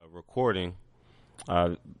recording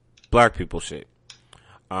black people shit.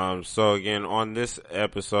 So again, on this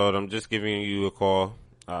episode, I'm just giving you a call.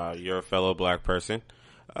 You're a fellow black person.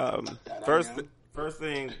 First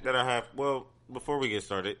thing that I have, well, before we get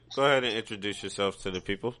started, go ahead and introduce yourself to the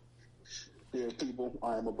people. Yeah, people,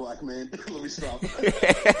 I am a black man. Let me stop.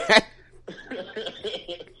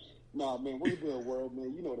 Nah, man, we're good world,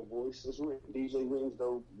 man. You know the voice. It's DJ Rings,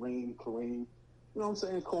 though, Kareem. You know what I'm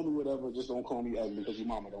saying? Call me whatever. Just don't call me ugly because your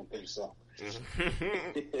mama don't think so.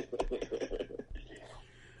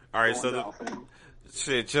 All right,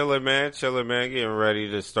 chilling, man. Getting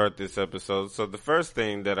ready to start this episode. So the first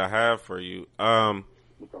thing that I have for you, let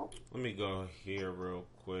me go here real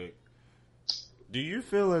quick. Do you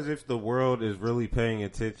feel as if the world is really paying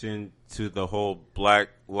attention to the whole Black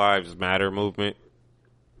Lives Matter movement?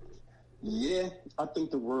 Yeah, I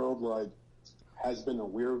think the world has been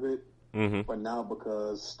aware of it, but now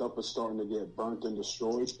because stuff is starting to get burnt and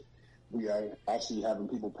destroyed, we are actually having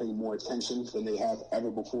people pay more attention than they have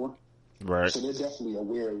ever before. Right. So they're definitely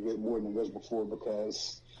aware of it more than it was before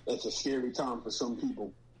because it's a scary time for some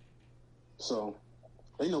people. So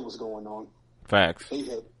they know what's going on. Facts. They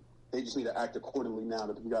just need to act accordingly now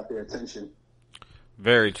that we got their attention.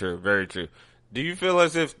 Very true. Very true. Do you feel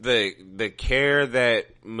as if the care that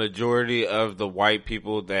majority of the white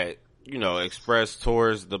people that, you know, express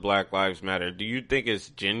towards the Black Lives Matter, do you think it's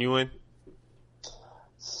genuine?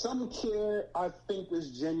 Some care, I think,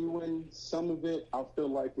 is genuine. Some of it, I feel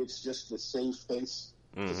like it's just to save face,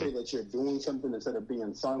 to say that you're doing something instead of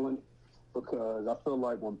being silent, because I feel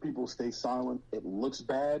like when people stay silent, it looks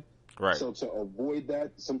bad. Right. So to avoid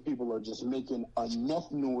that, some people are just making enough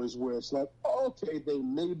noise where it's like, oh, okay, they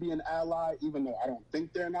may be an ally, even though I don't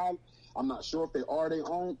think they're not. I'm not sure if they are, they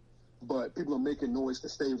aren't, but people are making noise to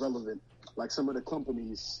stay relevant. Like some of the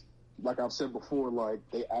companies, like I've said before, like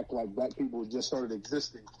they act like black people just started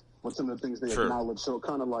existing with some of the things they acknowledge. So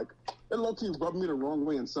kind of like, it low-key rubbed me the wrong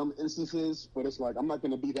way in some instances, but it's like, I'm not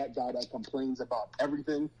going to be that guy that complains about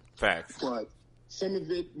everything. Facts. But some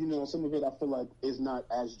of it, I feel like is not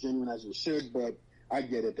as genuine as it should, but I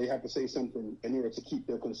get it. They have to say something in order to keep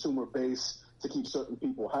their consumer base, to keep certain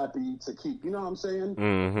people happy, to keep, you know what I'm saying?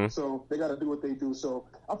 Mm-hmm. So they got to do what they do. So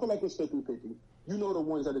I feel like it's 50-50. You know the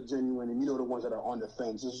ones that are genuine and you know the ones that are on the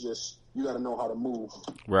fence. It's just, you got to know how to move.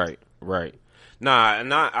 Right. Nah,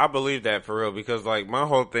 and I believe that for real because, like, my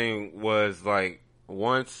whole thing was, like,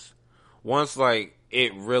 once like,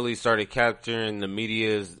 it really started capturing the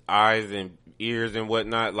media's eyes and ears and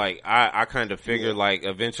whatnot, like I kind of figured like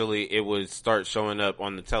eventually it would start showing up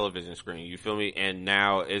on the television screen, you feel me? And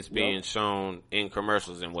now it's being shown in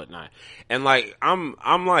commercials and whatnot. And like I'm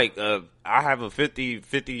like I have a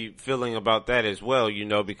 50-50 feeling about that as well, you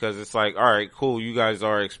know, because it's like, all right, cool, you guys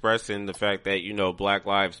are expressing the fact that, you know, Black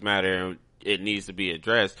Lives Matter and it needs to be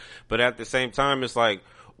addressed, but at the same time it's like,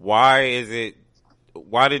 why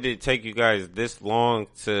did it take you guys this long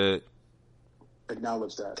to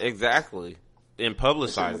acknowledge that? Exactly. And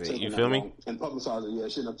publicize it, you feel me? And publicize it, yeah.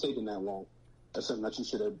 It shouldn't have taken that long. That's something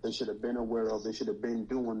that they should have been aware of, they should have been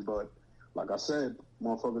doing, but like I said,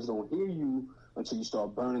 motherfuckers don't hear you until you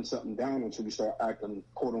start burning something down, until you start acting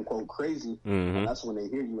quote unquote crazy. Mm-hmm. And that's when they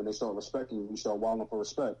hear you and they start respecting you, you start wilding for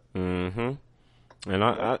respect. Mm-hmm. And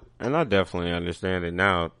I definitely understand it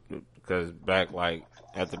now, because back like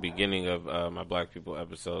at the beginning of my Black People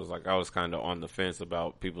episodes, like I was kind of on the fence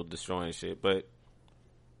about people destroying shit, but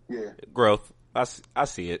yeah, growth. I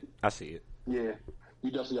see it. Yeah, you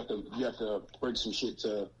definitely have to break some shit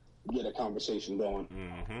to get a conversation going.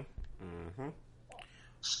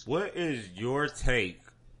 What is your take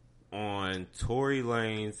on Tory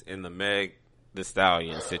Lanez and the Meg Thee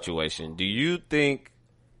Stallion situation? Do you think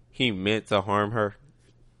he meant to harm her?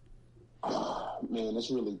 Man,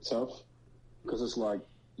 it's really tough because it's like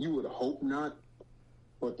you would hope not,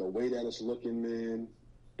 but the way that it's looking, man,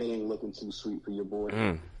 it ain't looking too sweet for your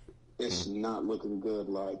boy. It's not looking good.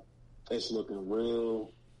 Like, it's looking real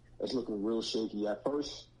shaky. At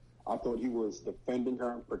first, I thought he was defending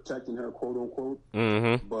her, protecting her, quote unquote.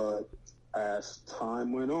 But as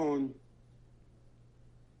time went on,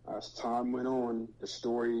 the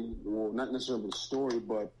story, well, not necessarily the story,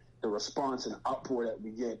 but the response and outpour that we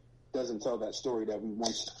get doesn't tell that story that we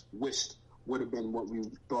once wished would have been what we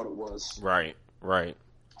thought it was. Right.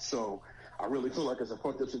 So I really feel like it's a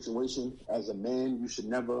fucked up situation. As a man, you should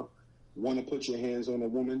never want to put your hands on a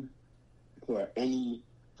woman for any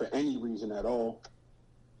reason at all,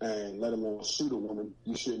 and let alone shoot a woman.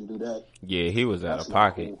 You shouldn't do that. Yeah, he was out of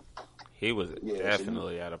pocket. Cool. He was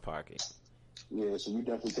definitely out of pocket. Yeah, so you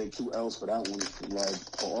definitely take 2 L's for that one. Like,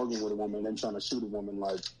 for arguing with a woman and then trying to shoot a woman,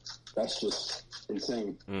 like, that's just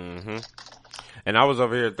insane. And I was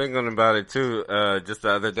over here thinking about it too. Just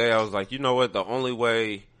the other day, I was like, you know what? The only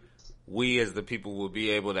way we as the people will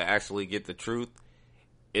be able to actually get the truth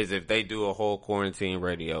is if they do a whole quarantine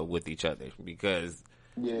radio with each other, because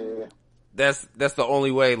that's the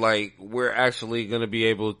only way. Like, we're actually going to be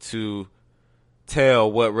able to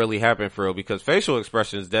tell what really happened for real, because facial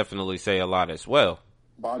expressions definitely say a lot as well.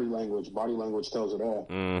 Body language tells it all.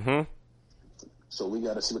 Mm-hmm. So we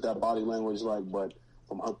got to see what that body language is like. But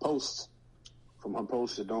from her post,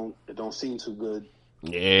 it don't seem too good.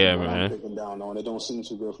 Yeah, man. I'm picking down on it. Don't seem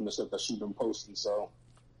too good from the stuff that she's been posting. So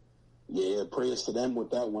yeah, prayers to them with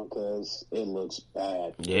that one, because it looks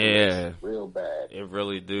bad. Yeah, looks real bad. It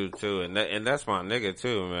really do too, and that's my nigga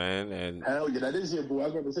too, man. And hell yeah, that is your boy. I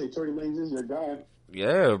was about to say, Tory Lanez is your guy.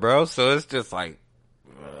 Yeah, bro. So it's just like,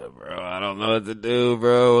 bro, I don't know what to do,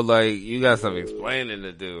 bro. Like, you got some explaining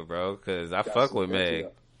to do, bro, because I fuck with Meg.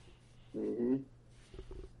 Mm-hmm.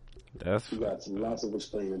 You got lots of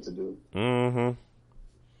explaining to do. Mm-hmm.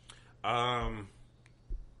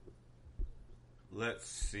 Let's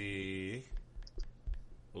see.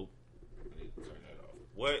 Oop, I need to turn that off.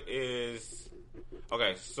 What is...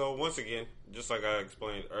 Okay, so once again, just like I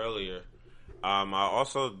explained earlier, I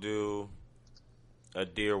also do a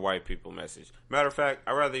Dear White People message. Matter of fact,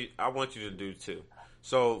 I want you to do two.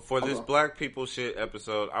 So for this Black People shit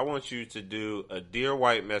episode, I want you to do a Dear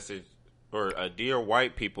White message, or a Dear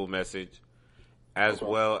White People message, as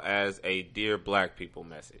well as a Dear Black People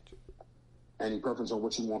message. Any preference on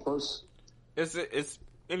what you want first? It's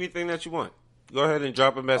anything that you want. Go ahead and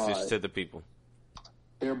drop a message to the people.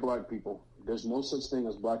 Dear Black people, there's no such thing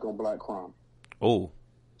as black on black crime. Oh.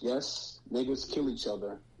 Yes, niggas kill each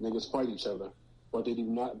other, niggas fight each other, but they do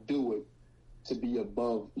not do it to be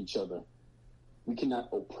above each other. We cannot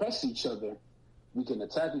oppress each other. We can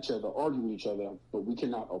attack each other, argue with each other, but we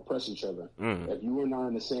cannot oppress each other. If you and I are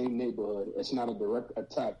in the same neighborhood, it's not a direct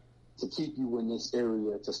attack to keep you in this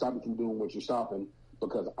area, to stop you from doing what you're stopping,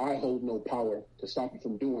 because I hold no power to stop you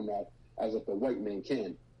from doing that as if the white man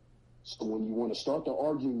can. So when you want to start the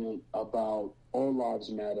argument about all lives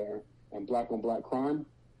matter and black on black crime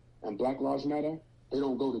and black lives matter, they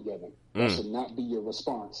don't go together. That should not be your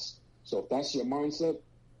response. So if that's your mindset,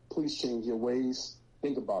 please change your ways.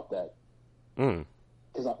 Think about that.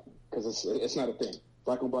 Because it's not a thing.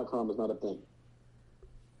 Black on black crime is not a thing.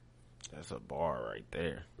 That's a bar right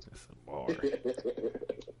there. That's a bar.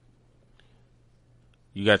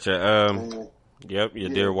 You got your your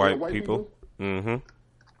Dear White People. Mm-hmm.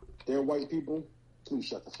 Dear white people, please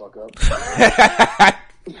shut the fuck up.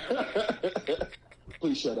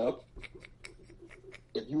 Please shut up.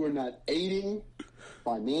 If you are not aiding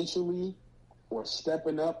financially or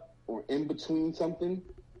stepping up or in between something,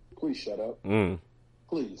 please shut up.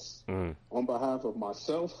 Please. On behalf of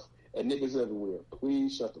myself and niggas everywhere,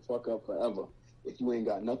 please shut the fuck up forever if you ain't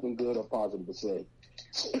got nothing good or positive to say.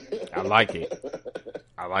 I like it.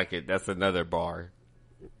 I like it. That's another bar.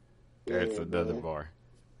 That's another bar.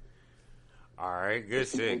 All right, good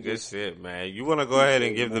shit, man. You want to go ahead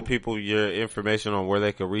and give the people your information on where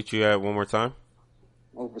they can reach you at one more time?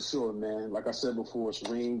 Oh, for sure, man. Like I said before, it's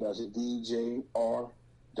Reem. That's it. DJREEMSDOPE.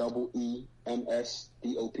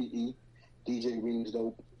 DJ Reem's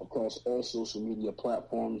Dope across all social media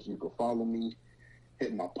platforms. You can follow me,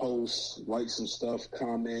 hit my posts, like some stuff,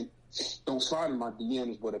 comment. Don't slide in my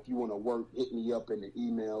DMs, but if you want to work, hit me up in the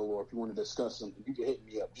email, or if you want to discuss something, you can hit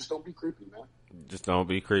me up. Just don't be creepy, man. Just don't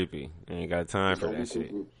be creepy. You ain't got time for that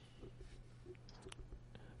shit.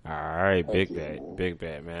 All right, big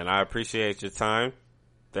bad, man. I appreciate your time.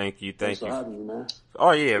 Thank you. Thanks for having me, man.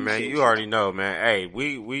 Oh yeah, man. You already know, man. Hey,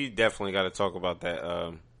 we definitely got to talk about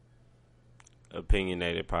that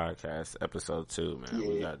opinionated podcast episode 2, man. Yeah.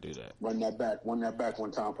 We got to do that. Run that back one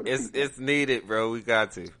time for the people. It's needed, bro. We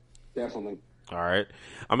got to. Definitely. All right.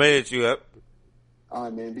 I'm going to hit you up. All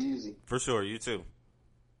right, man. Be easy. For sure. You too.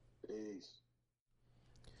 Peace.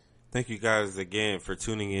 Thank you guys again for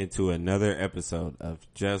tuning in to another episode of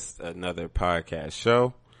Just Another Podcast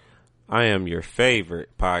Show. I am your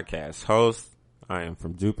favorite podcast host. I am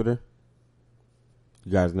from Jupiter.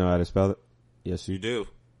 You guys know how to spell it? Yes, you do.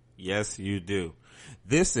 Yes, you do.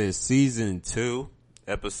 This is season 2,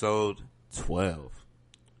 episode 12.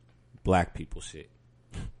 Black people shit.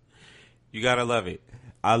 You gotta love it.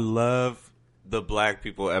 I love the Black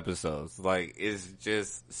people episodes. Like, it's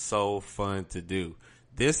just so fun to do.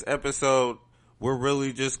 This episode, we're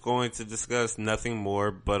really just going to discuss nothing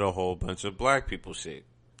more but a whole bunch of Black people shit.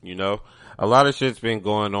 You know, a lot of shit's been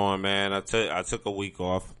going on, man. I took a week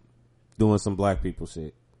off doing some Black people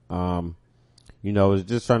shit. You know, it's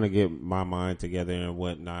just trying to get my mind together and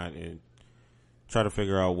whatnot and try to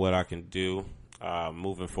figure out what I can do.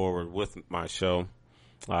 moving forward with my show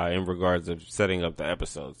in regards of setting up the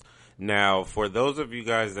episodes. Now, for those of you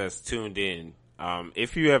guys that's tuned in,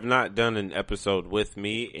 if you have not done an episode with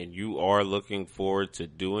me and you are looking forward to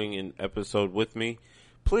doing an episode with me,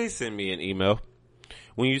 please send me an email.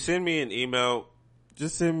 When you send me an email,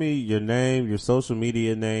 just send me your name, your social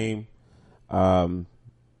media name.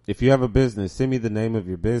 If you have a business, send me the name of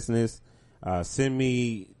your business. Send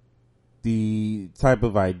me the type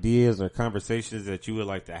of ideas or conversations that you would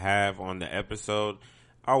like to have on the episode.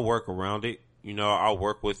 I'll work around it. You know, I'll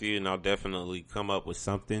work with you and I'll definitely come up with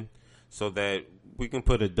something so that we can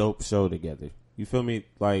put a dope show together. You feel me?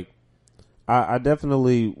 Like, I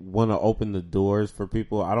definitely want to open the doors for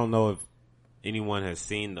people. I don't know if anyone has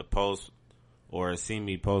seen the post or has seen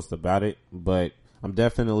me post about it, but I'm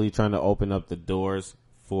definitely trying to open up the doors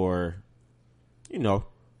for, you know,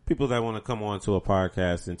 people that want to come on to a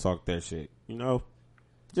podcast and talk their shit. You know,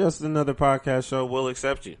 just another podcast show. We'll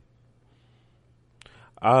accept you.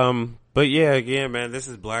 But yeah, again, man, this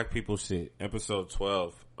is Black People Shit, episode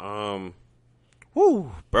 12.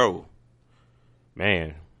 Bro,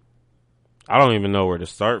 man, I don't even know where to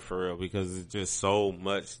start for real because it's just so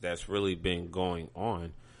much that's really been going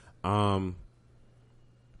on.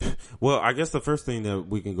 Well, I guess the first thing that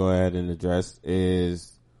we can go ahead and address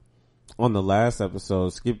is on the last episode,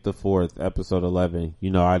 skip the 4th, episode 11.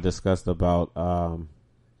 You know, I discussed about,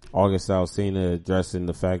 August Alsina addressing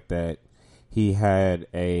the fact that he had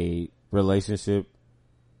a relationship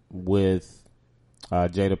with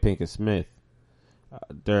Jada Pinkett Smith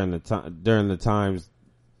during the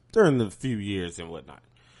few years and whatnot.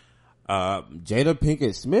 Jada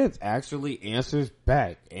Pinkett Smith actually answers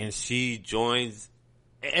back and she joins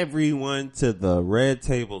everyone to the Red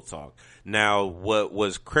Table Talk. Now, what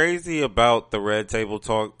was crazy about the Red Table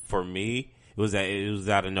Talk for me was that it was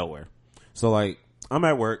out of nowhere. So, like, I'm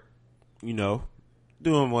at work, you know,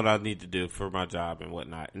 doing what I need to do for my job and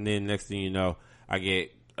whatnot. And then next thing you know, I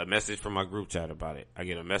get a message from my group chat about it. I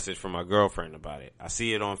get a message from my girlfriend about it. I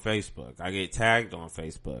see it on Facebook. I get tagged on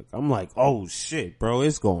Facebook. I'm like, oh shit, bro,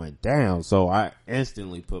 it's going down. So I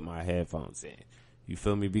instantly put my headphones in. You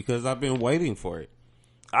feel me? Because I've been waiting for it.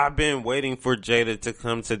 I've been waiting for Jada to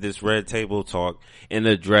come to this Red Table Talk and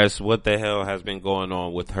address what the hell has been going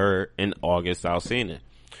on with her and August Alsina.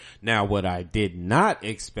 Now, what I did not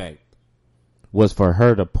expect was for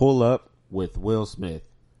her to pull up with Will Smith.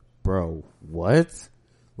 Bro, what?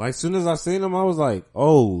 Like, soon as I seen him, I was like,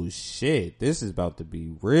 oh shit, this is about to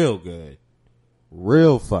be real good.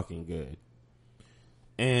 Real fucking good.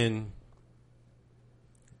 And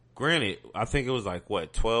granted, I think it was like,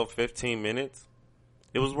 12, 15 minutes?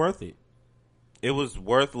 It was worth it. It was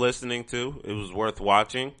worth listening to. It was worth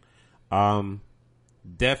watching.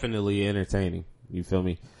 Definitely entertaining. You feel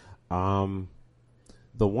me? The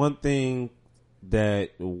one thing that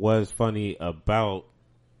was funny about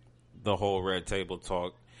the whole Red Table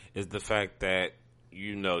Talk is the fact that,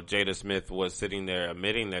 you know, Jada Smith was sitting there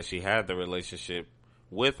admitting that she had the relationship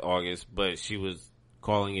with August, but she was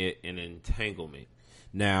calling it an entanglement.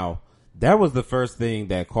 Now, that was the first thing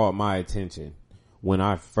that caught my attention when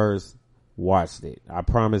I first watched it. I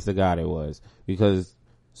promise to God it was. Because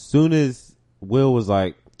soon as Will was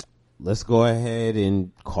like, let's go ahead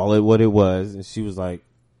and call it what it was, and she was like,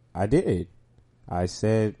 I did. I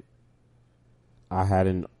said I had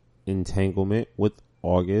an entanglement with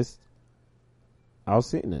August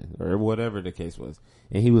Alsina, or whatever the case was.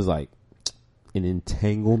 And he was like, an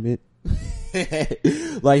entanglement?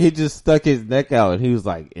 Like, he just stuck his neck out and he was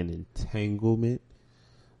like, an entanglement?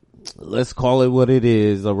 Let's call it what it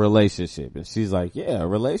is, a relationship. And she's like, yeah, a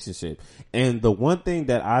relationship. And the one thing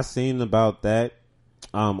that I seen about that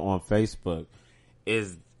on Facebook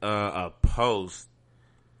is a post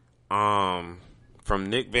from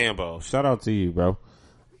Nick Bambo. Shout out to you, bro.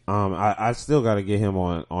 I still got to get him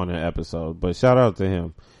on an episode, but shout out to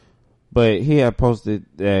him. But he had posted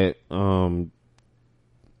that, you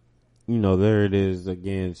know, there it is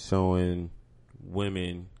again, showing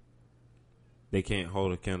women they can't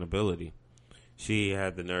hold accountability. She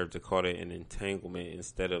had the nerve to call it an entanglement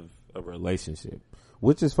instead of a relationship,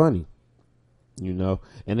 which is funny, you know,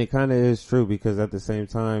 and it kind of is true because at the same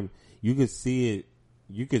time, you could see it.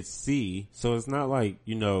 You could see, so it's not like,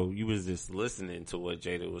 you know, you was just listening to what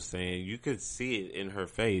Jada was saying. You could see it in her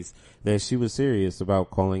face that she was serious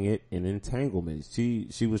about calling it an entanglement.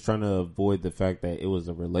 She was trying to avoid the fact that it was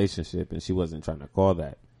a relationship and she wasn't trying to call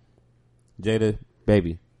that. Jada,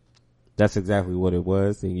 baby, that's exactly what it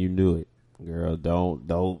was and you knew it. Girl,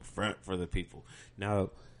 don't front for the people. Now,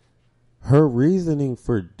 her reasoning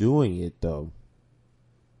for doing it though,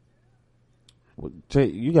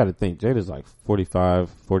 you got to think Jada's like 45,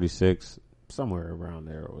 46, somewhere around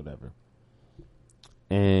there or whatever.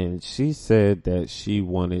 And she said that she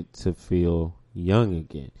wanted to feel young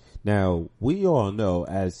again. Now, we all know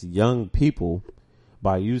as young people,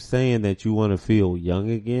 by you saying that you want to feel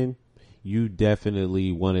young again, you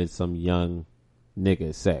definitely wanted some young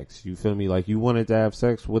nigga sex. You feel me? Like you wanted to have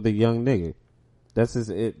sex with a young nigga. That's just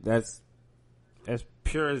it. That's as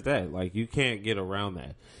pure as that. Like you can't get around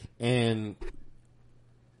that. And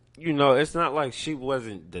you know, it's not like she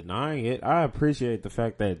wasn't denying it. I appreciate the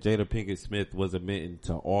fact that Jada Pinkett Smith was admitting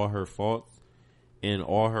to all her faults and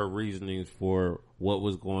all her reasonings for what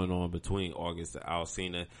was going on between August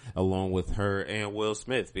Alsina, along with her and Will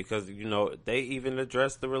Smith, because, you know, they even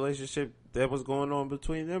addressed the relationship that was going on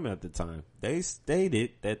between them at the time. They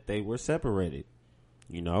stated that they were separated,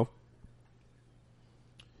 you know.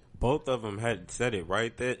 Both of them had said it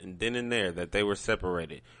right then and there that they were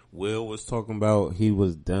separated. Will was talking about he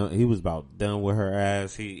was done. He was about done with her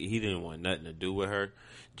ass. He didn't want nothing to do with her.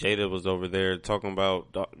 Jada was over there talking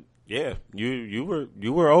about, yeah, you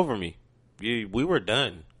were over me. We were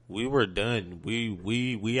done. We were done.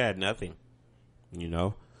 We had nothing. You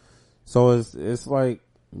know, so it's like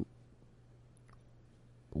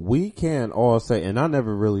we can't all say, and I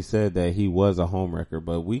never really said that he was a homewrecker,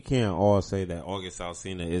 but we can't all say that August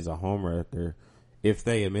Alsina is a homewrecker if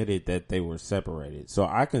they admitted that they were separated. So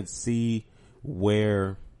I could see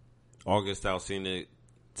where August Alsina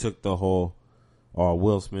took the whole, or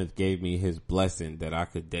Will Smith gave me his blessing that I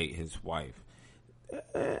could date his wife.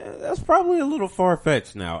 That's probably a little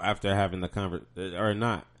far-fetched now after having the or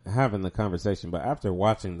not having the conversation, but after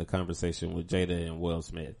watching the conversation with Jada and Will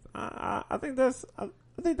Smith, I think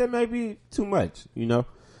that may be too much, you know.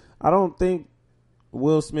 I don't think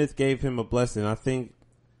Will Smith gave him a blessing. I think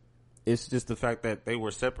it's just the fact that they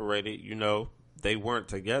were separated, you know, they weren't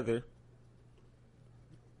together.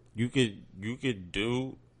 You could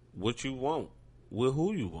do what you want with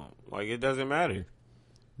who you want. Like, it doesn't matter.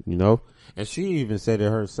 You know? And she even said it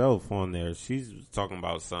herself on there. She's talking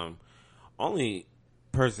about some only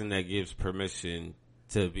person that gives permission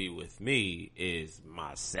to be with me is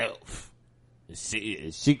myself.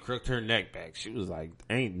 She crooked her neck back. She was like,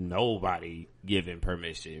 ain't nobody giving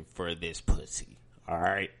permission for this pussy. All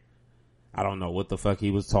right? I don't know what the fuck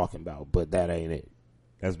he was talking about, but that ain't it.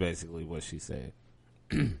 That's basically what she said.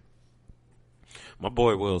 My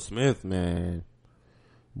boy Will Smith, man.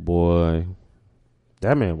 Boy,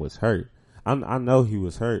 that man was hurt. I know he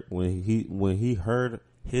was hurt when he heard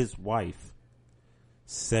his wife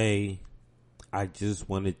say, I just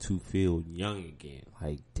wanted to feel young again.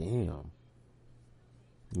 Like, damn.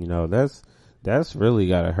 You know, that's really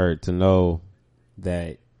gotta hurt to know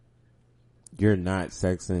that you're not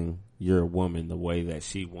sexing your woman the way that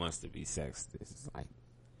she wants to be sexed. It's like,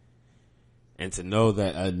 and to know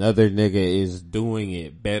that another nigga is doing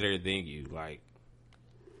it better than you, like,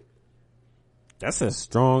 that's a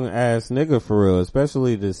strong ass nigga for real,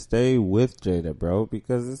 especially to stay with Jada, bro,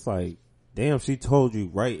 because it's like, damn, she told you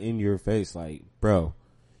right in your face, like, bro,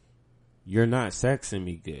 you're not sexing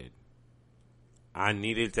me good. I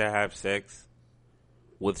needed to have sex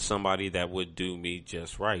with somebody that would do me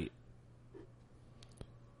just right.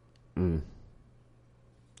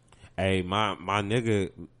 Hey, my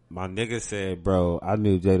nigga said, bro, I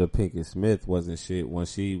knew Jada Pinkett Smith wasn't shit when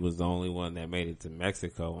she was the only one that made it to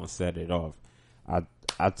Mexico and set it off.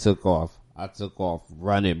 I took off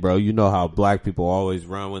running, bro. You know how black people always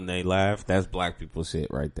run when they laugh? That's black people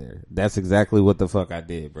shit right there. That's exactly what the fuck I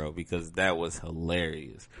did, bro, because that was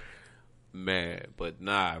hilarious. Man, but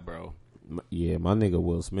nah, bro. Yeah, my nigga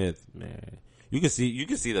Will Smith, man. You can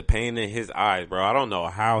see the pain in his eyes, bro. I don't know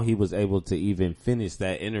how he was able to even finish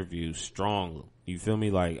that interview strong. You feel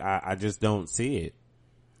me? Like, I just don't see it.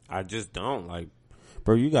 I just don't. Like,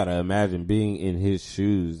 bro, you gotta imagine being in his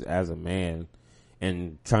shoes as a man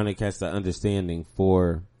and trying to catch the understanding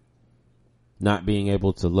for not being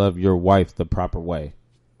able to love your wife the proper way,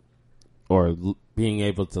 or being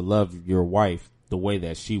able to love your wife the way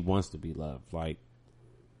that she wants to be loved. Like,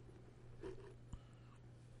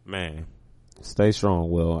 man, stay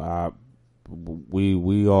strong, Will.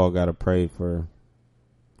 We all gotta pray for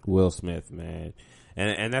Will Smith, man.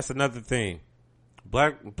 And that's another thing.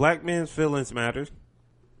 Black men's feelings matter.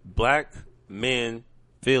 Black men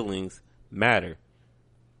feelings matter.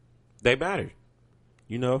 They matter.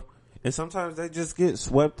 You know? And sometimes they just get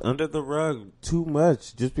swept under the rug too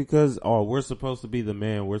much just because, oh, we're supposed to be the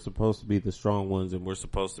man, we're supposed to be the strong ones, and we're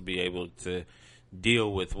supposed to be able to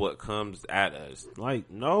deal with what comes at us. Like,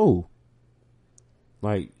 no.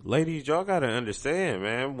 Like, ladies, y'all gotta understand,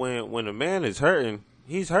 man, when a man is hurting,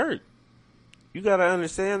 he's hurt. You gotta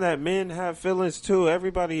understand that men have feelings too.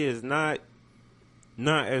 Everybody is not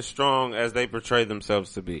not as strong as they portray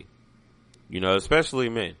themselves to be. You know, especially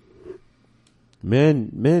men.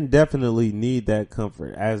 Men definitely need that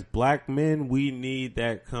comfort. As black men, we need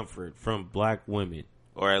that comfort from black women,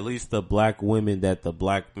 or at least the black women that the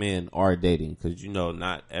black men are dating. Because, you know,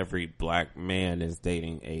 not every black man is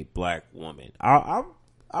dating a black woman. I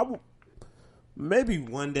maybe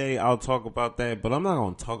one day I'll talk about that, but I'm not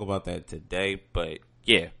going to talk about that today. But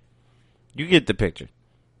yeah, you get the picture.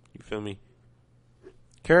 You feel me?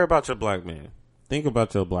 Care about your black man. Think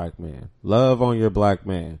about your black man. Love on your black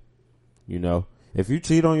man. You know, if you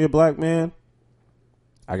cheat on your black man,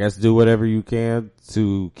 I guess do whatever you can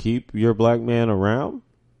to keep your black man around,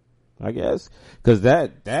 I guess. Cause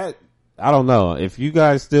that, I don't know. If you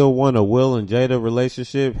guys still want a Will and Jada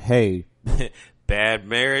relationship, hey, bad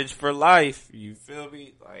marriage for life. You feel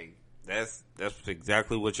me? Like, that's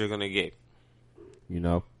exactly what you're gonna get. You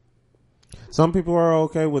know, some people are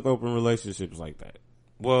okay with open relationships like that.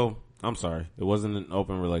 Well, I'm sorry. It wasn't an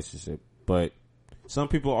open relationship, but some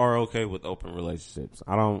people are okay with open relationships.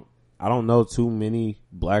 I don't know too many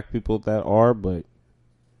black people that are, but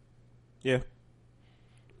yeah,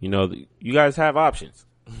 you know, you guys have options.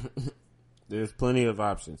 There's plenty of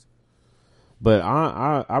options. But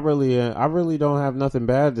I really don't have nothing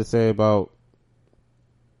bad to say about,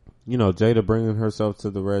 you know, Jada bringing herself to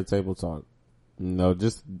the Red Table Talk. You know,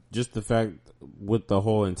 just the fact with the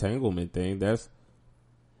whole entanglement thing, that's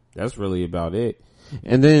really about it.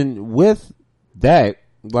 And then with that,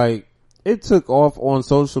 like, it took off on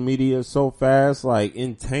social media so fast. Like,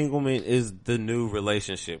 entanglement is the new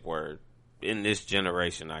relationship word in this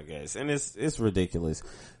generation, I guess. And it's ridiculous.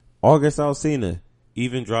 August Alsina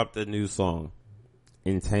even dropped a new song,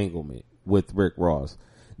 Entanglement, with Rick Ross.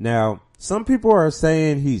 Now, some people are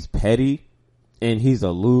saying he's petty and he's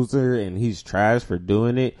a loser and he's trash for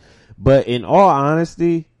doing it. But in all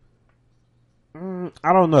honesty,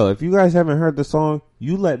 I don't know. If you guys haven't heard the song,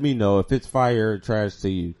 you let me know if it's fire or trash to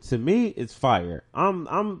you. To me, it's fire.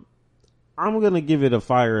 I'm gonna give it a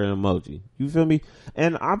fire emoji. You feel me?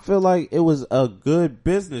 And I feel like it was a good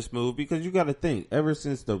business move because you got to think. Ever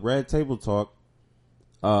since the Red Table Talk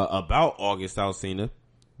about August Alsina,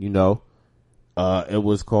 you know, it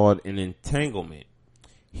was called an entanglement.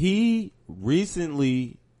 He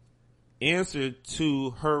recently answered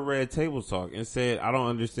to her Red Table Talk and said, I don't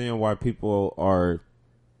understand why people are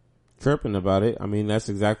tripping about it. I mean, that's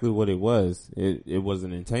exactly what it was. It was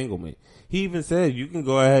an entanglement. He even said you can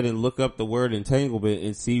go ahead and look up the word entanglement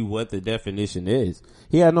and see what the definition is.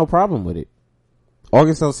 He had no problem with it.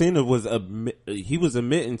 August Alsina was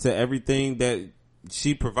admitting to everything that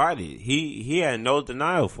she provided. He had no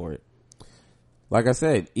denial for it. Like I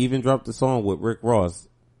said, even dropped the song with Rick Ross.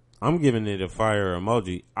 I'm giving it a fire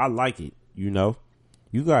emoji. I like it, you know.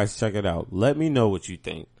 You guys check it out. Let me know what you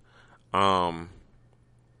think. I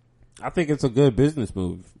think it's a good business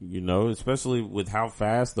move, you know, especially with how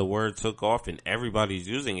fast the word took off and everybody's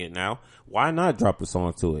using it now. Why not drop a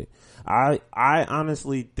song to it? I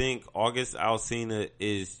honestly think August Alsina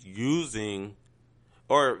is using,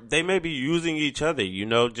 or they may be using each other, you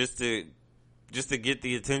know, just to get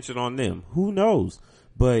the attention on them. Who knows?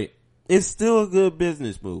 But it's still a good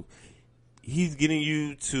business move. He's getting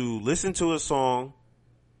you to listen to a song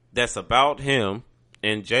that's about him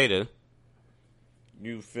and Jada.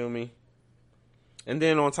 You feel me? And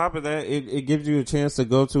then on top of that, it gives you a chance to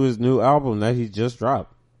go to his new album that he just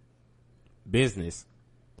dropped. Business.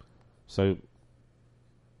 So,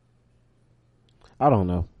 I don't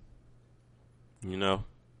know. You know?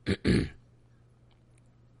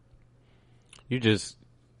 You just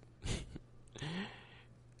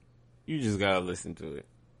gotta listen to it.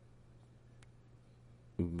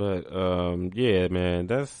 But yeah, man,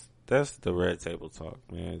 that's the Red Table Talk,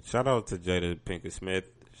 man. Shout out to Jada Pinkett Smith.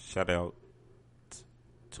 Shout out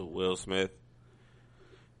to Will Smith.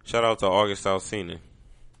 Shout out to August Alsina.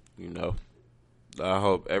 You know, I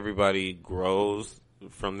hope everybody grows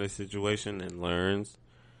from this situation and learns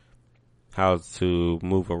how to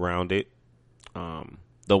move around it.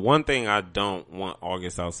 The one thing I don't want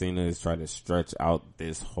August Alsina is try to stretch out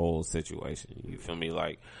this whole situation. You feel me?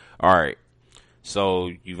 Like, all right, so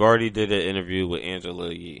you've already did an interview with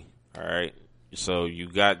Angela Yee. All right, so you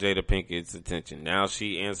got Jada Pinkett's attention. Now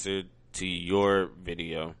she answered to your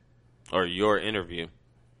video or your interview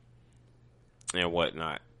and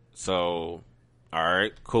whatnot. So, all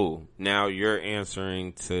right, cool. Now you're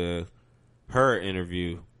answering to her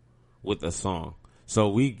interview with a song. So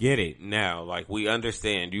we get it now. Like, we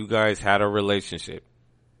understand you guys had a relationship,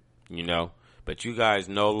 you know, but you guys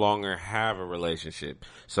no longer have a relationship.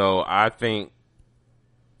 So I think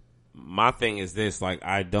my thing is this, like,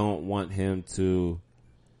 I don't want him to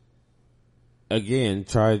again,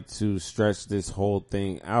 tried to stretch this whole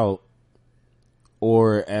thing out,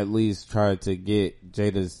 or at least tried to get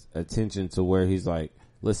Jada's attention to where he's like,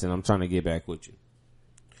 listen, I'm trying to get back with you.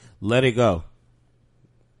 Let it go.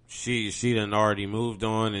 She done already moved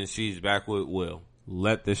on and she's back with Will.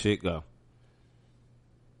 Let the shit go.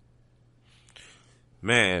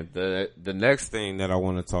 Man, the next thing that I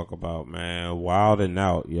want to talk about, man, Wild and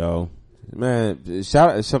Out, yo. Man,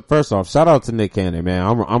 first off, shout out to Nick Cannon,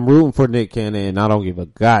 man. I'm rooting for Nick Cannon and I don't give a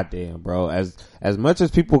goddamn, bro. As much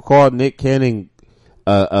as people call Nick Cannon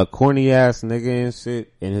a corny ass nigga and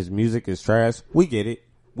shit and his music is trash, we get it.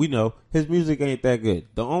 We know his music ain't that good.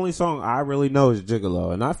 The only song I really know is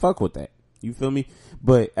Gigolo, and I fuck with that. You feel me?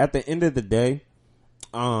 But at the end of the day,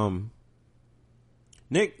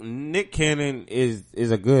 Nick Cannon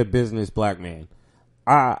is a good business black man.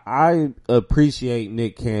 I appreciate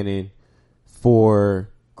Nick Cannon for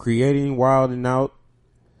creating Wild and Out,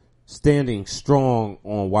 standing strong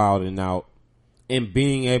on Wild and Out, and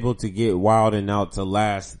being able to get Wild and Out to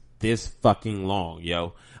last this fucking long,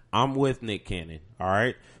 yo. I'm with Nick Cannon,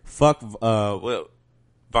 alright? Fuck, Viacom.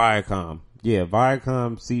 Yeah,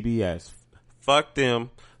 Viacom, CBS. Fuck them.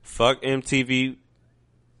 Fuck MTV.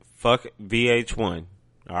 Fuck VH1.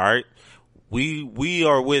 Alright? We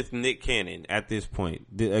are with Nick Cannon at this point.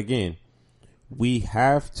 Again, we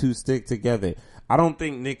have to stick together. I don't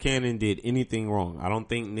think Nick Cannon did anything wrong. I don't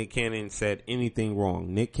think Nick Cannon said anything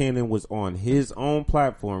wrong. Nick Cannon was on his own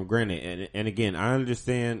platform, granted. And again, I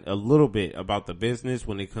understand a little bit about the business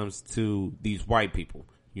when it comes to these white people,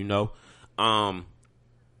 you know.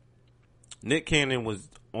 Nick Cannon was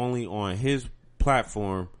only on his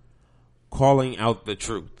platform calling out the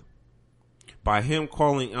truth. By him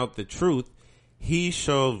calling out the truth, he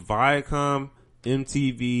showed Viacom,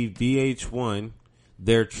 MTV, VH1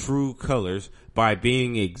 their true colors by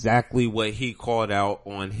being exactly what he called out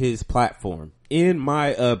on his platform. In my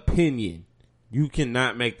opinion, you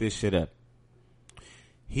cannot make this shit up.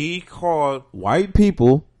 He called white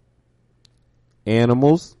people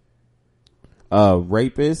animals,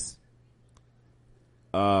 rapists,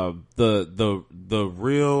 the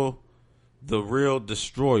real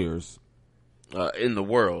destroyers in the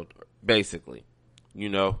world, basically. You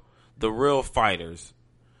know, the real fighters.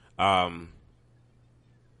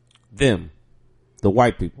 Them, the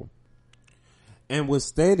white people, and was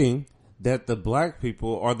stating that the black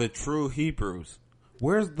people are the true Hebrews.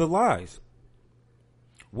 Where's the lies?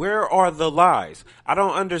 Where are the lies? I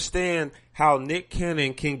don't understand how Nick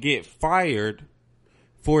Cannon can get fired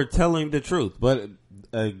for telling the truth. But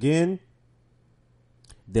again,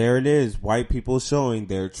 there it is. White people showing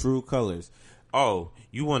their true colors. Oh,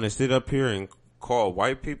 you want to sit up here and call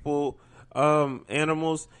white people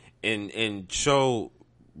animals and show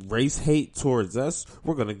race hate towards us?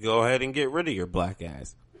 We're going to go ahead and get rid of your black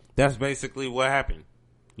ass. That's basically what happened.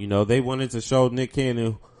 You know, they wanted to show Nick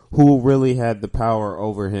Cannon who really had the power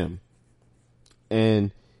over him.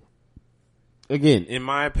 And again, in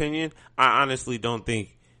my opinion, I honestly don't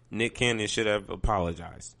think Nick Cannon should have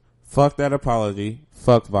apologized. Fuck that apology.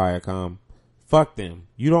 Fuck Viacom. Fuck them.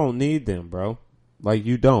 You don't need them, bro. Like,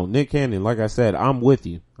 you don't. Nick Cannon, like I said, I'm with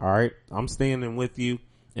you. All right? I'm standing with you.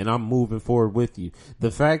 And I'm moving forward with you. The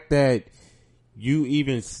fact that you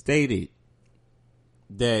even stated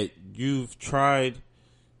that you've tried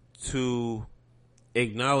to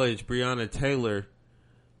acknowledge Breonna Taylor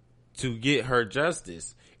to get her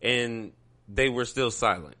justice and they were still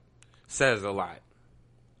silent says a lot.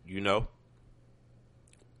 You know?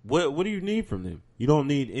 What do you need from them? You don't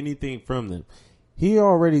need anything from them. He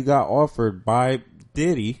already got offered by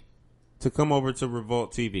Diddy to come over to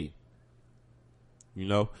Revolt TV. You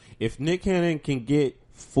know, if Nick Cannon can get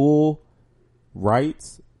full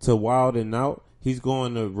rights to Wild and Out, he's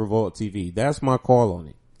going to Revolt TV. That's my call on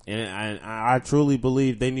it. And I truly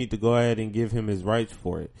believe they need to go ahead and give him his rights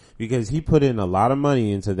for it, because he put in a lot of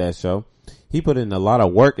money into that show. He put in a lot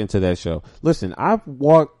of work into that show. Listen, I've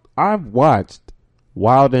watched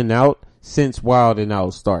Wild and Out since Wild and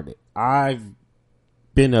Out started. I've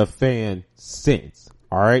been a fan since.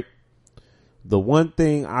 All right. The one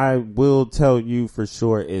thing I will tell you for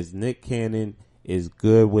sure is Nick Cannon is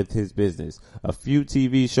good with his business. A few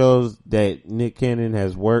TV shows that Nick Cannon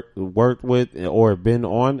has worked with or been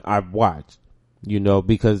on, I've watched, you know,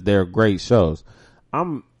 because they're great shows.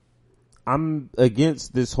 I'm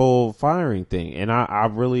against this whole firing thing, and I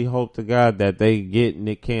really hope to God that they get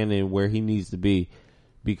Nick Cannon where he needs to be,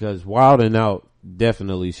 because Wild and Out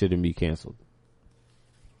definitely shouldn't be canceled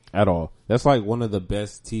at all. That's like one of the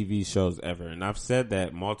best TV shows ever. And I've said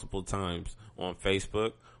that multiple times on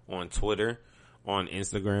Facebook, on Twitter, on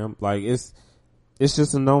Instagram. Like, it's it's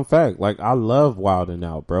just a known fact. Like, I love Wild 'N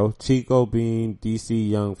Out, bro. Chico Bean, DC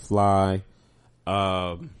Young Fly,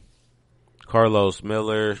 Carlos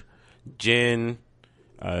Miller, Jen,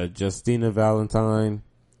 Justina Valentine,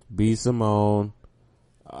 B Simone,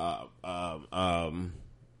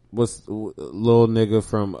 what's little nigga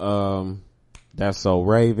from That's So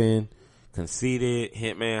Raven, Conceited,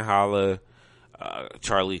 Hitman Holla,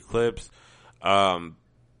 Charlie Clips.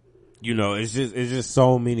 You know, it's just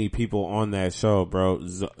so many people on that show, bro.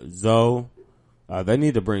 Zoe, they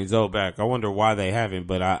need to bring Zoe back. I wonder why they haven't,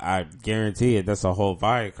 but I guarantee it. That's a whole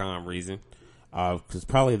Viacom reason. Cause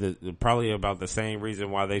probably about the same reason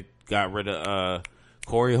why they got rid of,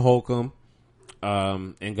 Corey Holcomb,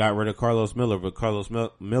 and got rid of Carlos Miller, but Carlos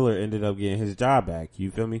Miller ended up getting his job back. You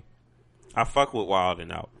feel me? I fuck with Wild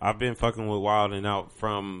 'N Out. I've been fucking with Wild 'N Out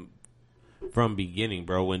from beginning,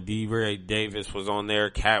 bro. When D-Ray Davis was on there,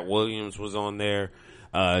 Cat Williams was on there,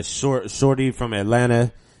 Shorty from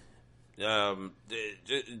Atlanta,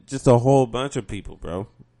 just a whole bunch of people, bro.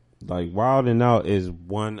 Like, Wild 'N Out is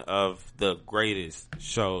one of the greatest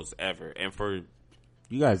shows ever. And for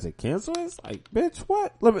you guys to cancel it, it's like, bitch,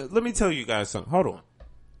 what? Let me tell you guys something. Hold on.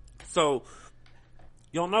 So,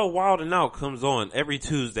 y'all know Wild 'N Out comes on every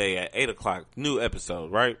Tuesday at 8 o'clock. New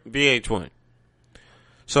episode, right? VH1.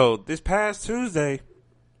 So, this past Tuesday,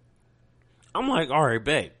 I'm like, all right,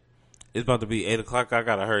 babe. It's about to be 8 o'clock. I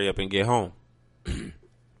gotta hurry up and get home.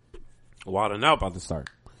 Wild 'N Out about to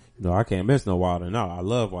start. You know, I can't miss no Wild 'N Out. I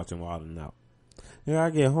love watching Wild 'N Out. Yeah,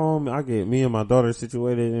 I get home. I get me and my daughter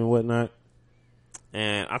situated and whatnot.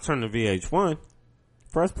 And I turn to VH1.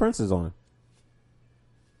 Fresh Prince is on.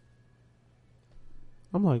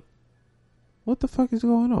 I'm like, what the fuck is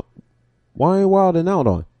going on? Why ain't Wild 'N Out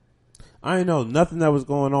on? I ain't know nothing that was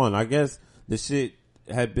going on. I guess the shit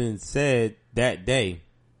had been said that day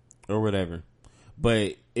or whatever,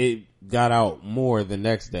 but it got out more the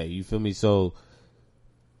next day. You feel me? So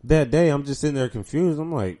that day I'm just sitting there confused.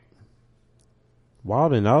 I'm like,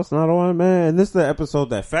 Wild 'N Out's not on, man. And this is the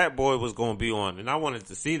episode that Fat Boy was going to be on. And I wanted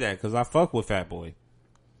to see that because I fuck with Fat Boy.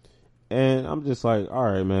 And I'm just like, all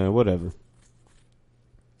right, man, whatever.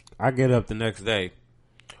 I get up the next day.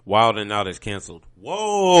 Wild 'N Out is canceled.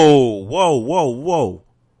 Whoa.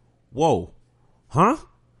 Huh?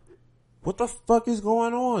 What the fuck is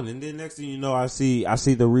going on? And then next thing you know, I see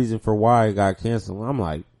the reason for why it got canceled. I'm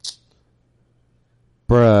like,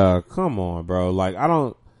 bruh, come on, bro. Like,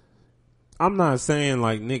 I'm not saying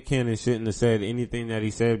like Nick Cannon shouldn't have said anything that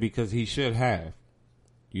he said, because he should have.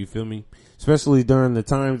 You feel me? Especially during the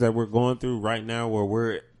times that we're going through right now where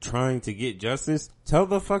we're trying to get justice. Tell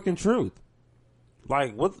the fucking truth.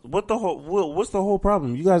 Like, what's the whole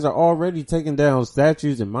problem? You guys are already taking down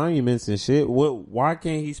statues and monuments and shit. Why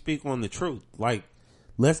can't he speak on the truth? Like,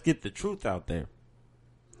 let's get the truth out there.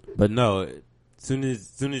 But no, soon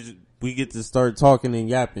as we get to start talking and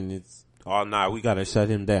yapping, it's, oh nah, we gotta shut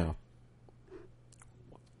him down.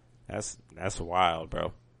 That's wild,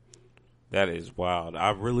 bro. That is wild.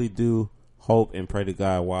 I really do hope and pray to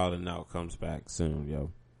God Wild 'N Out comes back soon,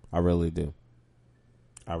 yo. I really do.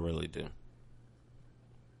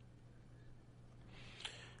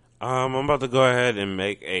 I'm about to go ahead and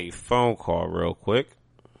make a phone call real quick.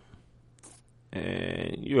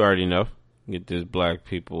 And you already know. Get this black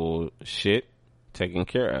people shit taken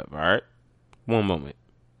care of, alright? One moment.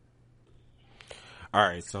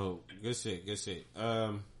 Alright, so, good shit.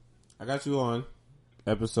 I got you on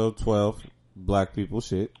episode 12, Black People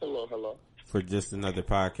Shit. Hello. For just another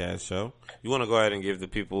podcast show. You want to go ahead and give the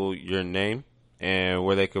people your name and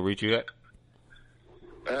where they could reach you at?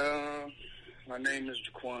 My name is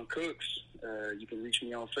Jaquan Cooks. You can reach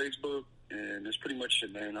me on Facebook, and that's pretty much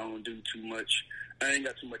it, man. I don't do too much. I ain't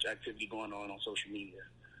got too much activity going on social media,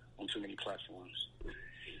 on too many platforms.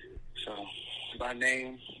 So, by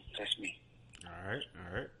name, that's me. All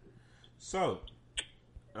right. So,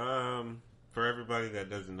 for everybody that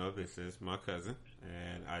doesn't know, this is my cousin,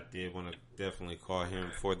 and I did want to definitely call him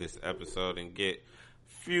for this episode and get a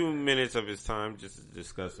few minutes of his time just to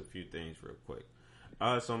discuss a few things real quick.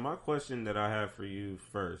 So my question that I have for you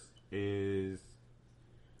first is,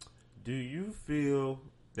 do you feel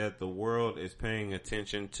that the world is paying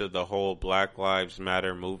attention to the whole Black Lives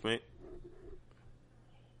Matter movement?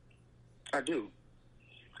 I do.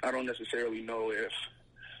 I don't necessarily know if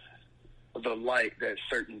the light that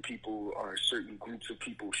certain people or certain groups of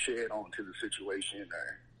people shed onto the situation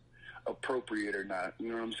are appropriate or not. You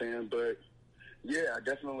know what I'm saying? But yeah, I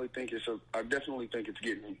definitely think it's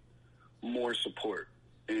getting more support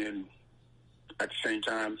and at the same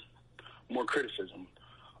time more criticism.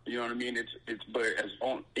 You know what I mean? But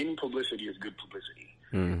any publicity is good publicity.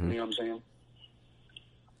 Mm-hmm. You know what I'm saying?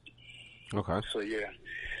 Okay. So yeah.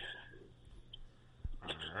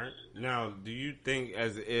 All right. Now, do you think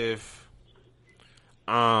as if,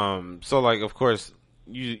 so like, of course,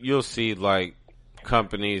 you'll see like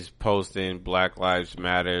companies posting Black Lives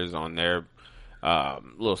Matters on their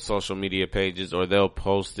little social media pages, or they'll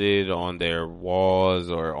post it on their walls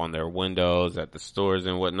or on their windows at the stores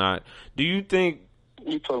and whatnot. Do you think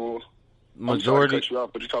You told majority? I'm sorry to cut you off,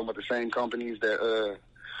 but you're talking about the same companies that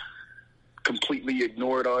completely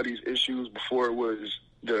ignored all these issues before it was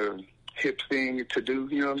the hip thing to do.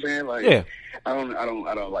 You know what I'm saying? Like, Yeah. I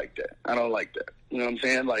don't like that. I don't like that. You know what I'm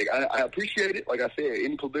saying? Like, I appreciate it. Like I said,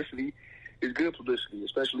 any publicity is good publicity,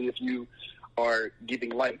 especially if you are giving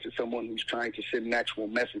light to someone who's trying to send an actual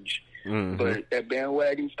message. Mm-hmm. But that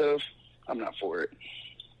bandwagon stuff, I'm not for it.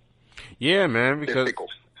 Yeah, man. They're Because fickle.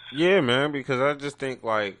 yeah, man. Because I just think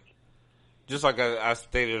like, just like I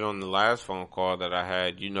stated on the last phone call that I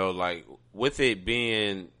had, you know, like with it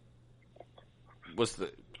being,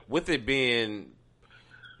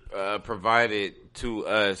 provided to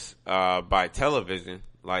us by television,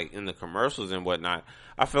 like in the commercials and whatnot,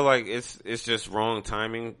 I feel like it's just wrong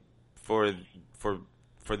timing for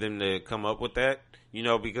them to come up with that. You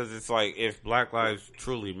know, because it's like, if Black Lives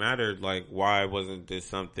truly mattered, like, why wasn't this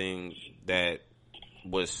something that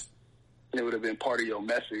was? It would have been part of your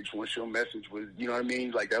message once your message was, you know what I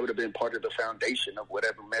mean? Like, that would have been part of the foundation of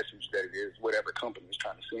whatever message that it is, whatever company is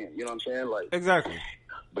trying to send. You know what I'm saying? Like, Exactly.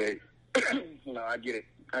 but, you know, I get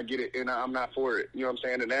it, and I'm not for it. You know what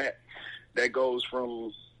I'm saying? And that goes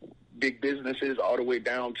from big businesses all the way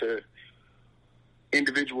down to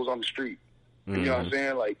individuals on the street. Mm-hmm. You know what I'm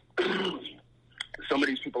saying? Like, some of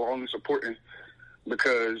these people are only supporting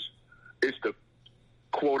because it's the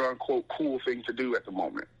quote-unquote cool thing to do at the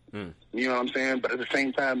moment. Mm. You know what I'm saying? But at the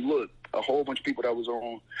same time, look, a whole bunch of people that was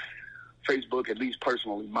on Facebook, at least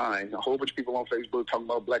personally mine, a whole bunch of people on Facebook talking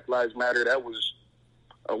about Black Lives Matter, that was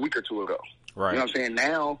a week or two ago. Right. You know what I'm saying?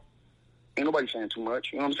 Now, ain't nobody saying too much.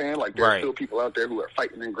 You know what I'm saying? Like, there's Right. still people out there who are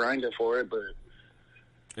fighting and grinding for it, but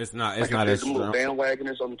It's not like not as some little strong.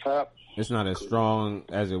 bandwagoners on the top. It's not as strong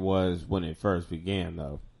as it was when it first began,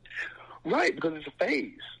 though. Right, because it's a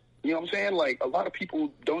phase. You know what I'm saying? Like, a lot of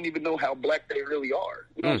people don't even know how black they really are.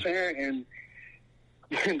 You know what I'm saying?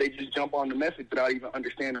 And they just jump on the message without even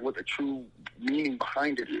understanding what the true meaning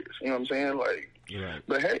behind it is. You know what I'm saying? Like, Right.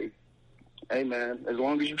 but hey, man, as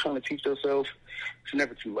long as you're trying to teach yourself, it's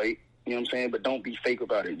never too late. You know what I'm saying? But don't be fake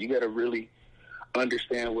about it. You got to really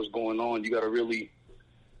understand what's going on. You got to really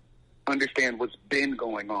understand what's been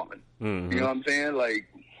going on. Mm-hmm. You know what I'm saying? Like,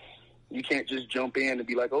 you can't just jump in and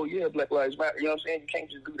be like, oh, yeah, Black Lives Matter. You know what I'm saying? You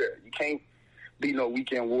can't just do that. You can't be no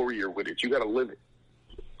weekend warrior with it. You got to live it.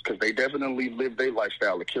 Because they definitely live their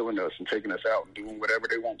lifestyle of killing us and taking us out and doing whatever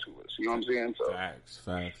they want to us. You know what I'm saying? So Facts.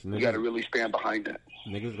 you got to really stand behind that.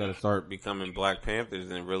 Niggas got to start Becoming Black Panthers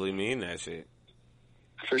and really mean that shit.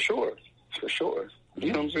 For sure.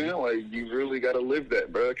 You know what I'm saying? Like, you really got to live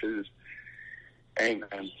that, bro, because, hey,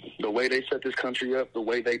 man, the way they set this country up, the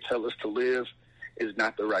way they tell us to live is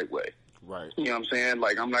not the right way. Right. You know what I'm saying?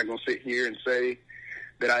 Like, I'm not going to sit here and say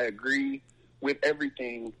that I agree with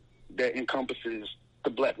everything that encompasses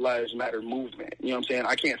the Black Lives Matter movement. You know what I'm saying?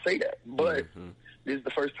 I can't say that. But this is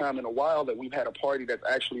the first time in a while that we've had a party that's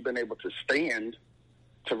actually been able to stand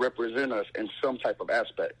to represent us in some type of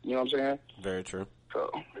aspect. You know what I'm saying? Very true. So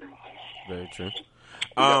Very true.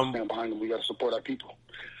 we got to stand behind them. We got to support our people.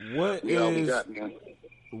 What We all we is got, man.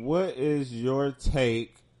 what is your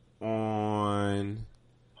take on?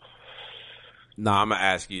 Nah, I'm gonna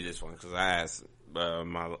ask you this one because I asked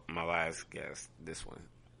my last guest this one.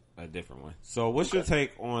 A different one. So, what's your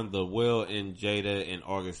take on the Will and Jada and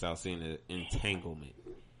August Alsina entanglement?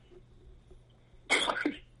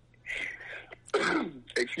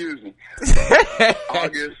 Excuse me.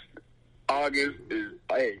 August is,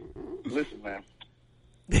 hey, listen, man.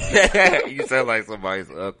 You sound like somebody's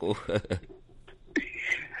uncle.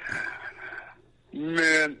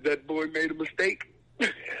 Man, that boy made a mistake.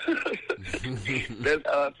 That's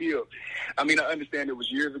how I feel. I mean, I understand it was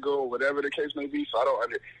years ago or whatever the case may be, so I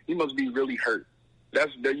don't he must be really hurt.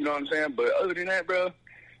 You know what I'm saying? But other than that, bro,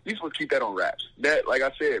 you supposed to keep that on wraps. That, like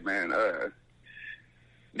I said, man,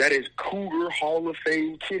 that is Cougar Hall of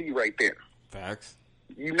Fame kitty right there. Facts.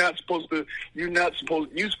 You're supposed to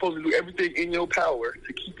do everything in your power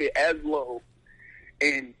to keep it as low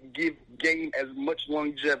and gain as much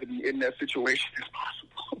longevity in that situation as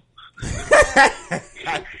possible.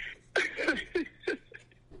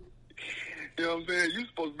 You know what I'm saying? You're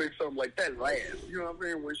supposed to make something like that last. You know what I'm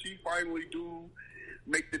saying? When she finally do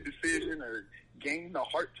make the decision or gain the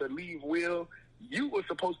heart to leave Will, you were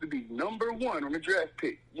supposed to be number one on the draft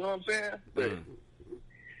pick. You know what I'm saying? But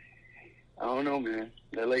I don't know, man.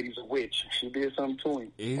 That lady's a witch. She did something to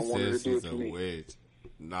him. He I wanted says to do she's it a to me. witch.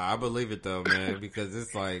 Nah, I believe it though, man, because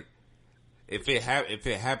it's like if it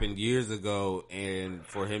happened years ago, and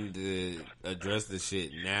for him to address the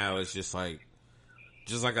shit now, it's just like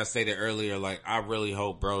I stated earlier, like I really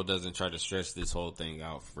hope bro doesn't try to stretch this whole thing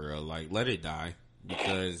out for real. Like let it die,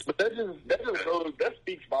 because But that just goes, that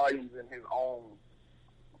speaks volumes in his own,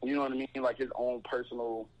 you know what I mean? Like his own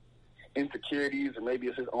personal insecurities, or maybe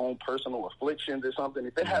it's his own personal afflictions or something.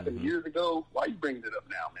 If it happened years ago, why you bringing it up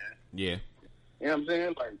now, man? yeah. You know what I'm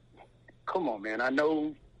saying? Like, come on, man. I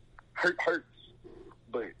know hurt hurts,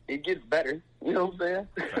 but it gets better. You know what I'm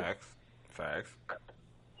saying? Facts.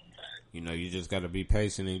 You know, you just got to be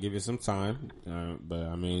patient and give it some time. But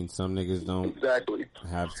I mean, some niggas don't Exactly.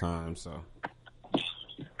 have time, so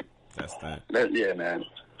that's that. Yeah, man.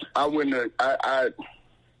 I wouldn't. I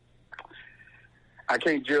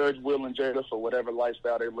can't judge Will and Jada for whatever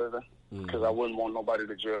lifestyle they're living, because I wouldn't want nobody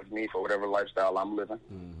to judge me for whatever lifestyle I'm living.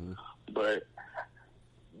 But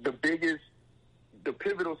the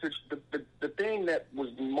pivotal, the thing that was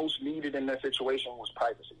most needed in that situation was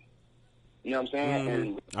privacy. You know what I'm saying?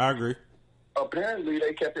 And I agree. apparently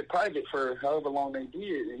they kept it private for however long they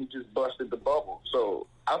did, and he just busted the bubble. So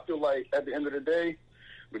I feel like at the end of the day,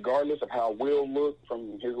 regardless of how Will looked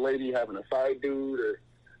from his lady having a side dude, or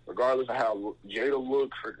regardless of how Jada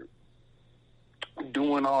looked for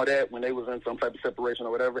doing all that when they was in some type of separation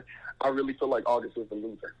or whatever, I really feel like August is the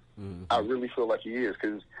loser. I really feel like he is,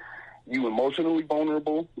 because you emotionally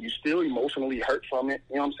vulnerable, you still emotionally hurt from it.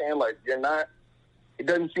 You know what I'm saying? Like, you're not, it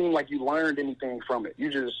doesn't seem like you learned anything from it.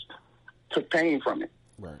 You just took pain from it.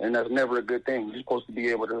 Right. And that's never a good thing. You're supposed to be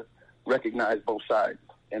able to recognize both sides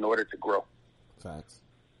in order to grow. Facts.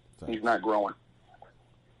 He's not growing.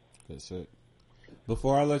 Good shit.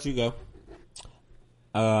 Before I let you go,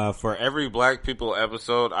 For every Black People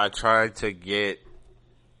episode, I try to get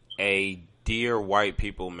a Dear White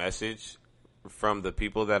People message from the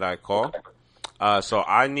people that I call. So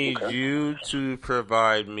I need you to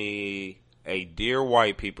provide me a Dear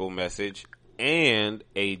White People message and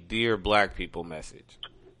a Dear Black People message.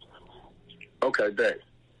 Okay, Dave.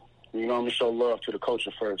 You know, I'm going to show love to the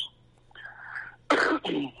culture first.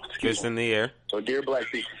 Fist in the air. So, dear Black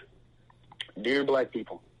people. Dear Black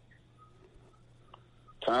people.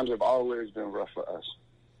 Times have always been rough for us.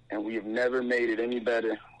 And we have never made it any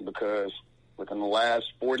better, because within the last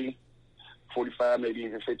 40, 45, maybe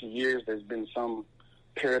even 50 years, there's been some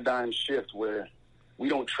paradigm shift where we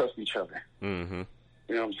don't trust each other. Mm-hmm.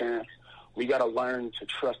 You know what I'm saying? We got to learn to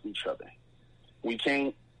trust each other. We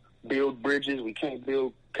can't build bridges. We can't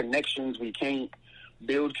build connections. We can't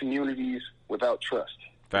build communities without trust.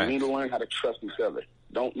 Thanks. We need to learn how to trust each other.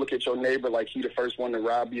 Don't look at your neighbor like he the first one to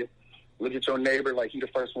rob you. Look at your neighbor like he the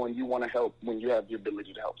first one you want to help when you have the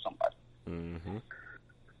ability to help somebody. Mm-hmm.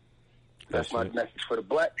 That's my message for the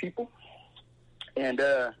Black people. And,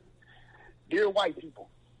 dear white people,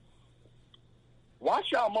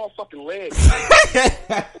 watch y'all motherfucking legs.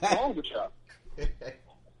 What's wrong with y'all?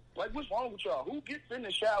 Like, what's wrong with y'all? Who gets in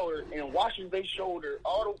the shower and washes their shoulders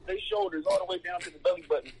all the way down to the belly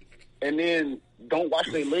button, and then don't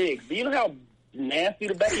wash their legs? Do you know how nasty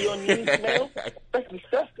the back of your knees smell? That's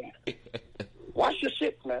disgusting. Wash your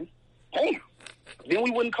shit, man. Damn. Then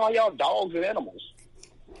we wouldn't call y'all dogs and animals.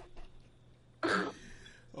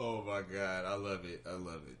 oh my God, I love it.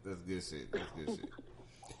 That's good shit.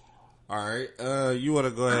 All right, you want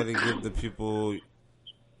to go ahead and give the people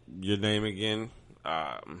your name again?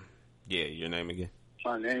 Your name again.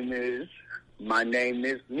 My name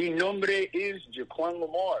is, mi nombre is Jaquan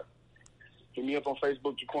Lamar. Hit me up on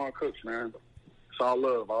Facebook, Jaquan Cooks, man. It's all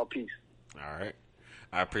love, all peace. All right.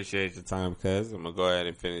 I appreciate your time, cuz. I'm going to go ahead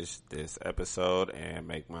and finish this episode and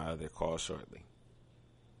make my other call shortly.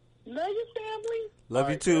 Love your family. Love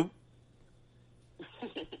you too.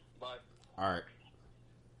 Bye. All right.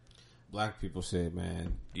 Black people shit,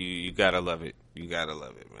 man. You gotta love it. You gotta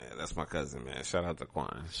love it, man. That's my cousin, man. Shout out to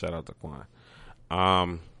Quan.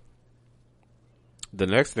 The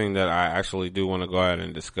next thing that I actually do want to go ahead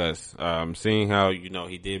and discuss, seeing how,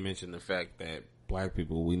 he did mention the fact that Black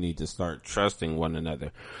people, we need to start trusting one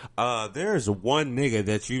another. There's one nigga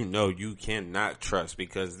that you cannot trust,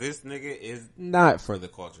 because this nigga is not for the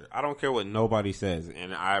culture. I don't care what nobody says,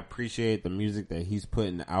 and I appreciate the music that he's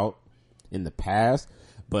putting out in the past,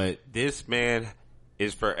 but this man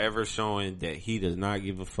is forever showing that he does not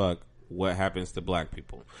give a fuck what happens to Black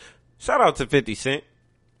people. Shout out to 50 Cent.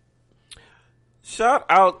 Shout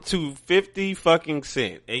out to 50 fucking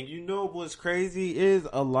Cent. And you know what's crazy is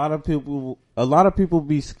a lot of people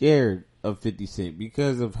be scared of 50 Cent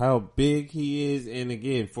because of how big he is. And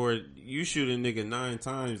again, for you shoot a nigga 9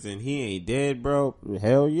 times and he ain't dead, bro,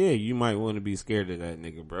 hell yeah, you might want to be scared of that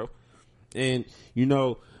nigga, bro. And, you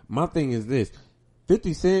know, my thing is this.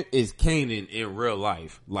 50 Cent is Kanan in real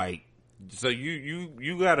life. Like, so you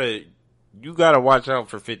gotta watch out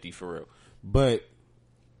for 50 for real. But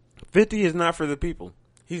 50 is not for the people.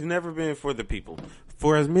 He's never been for the people.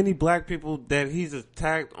 For as many black people that he's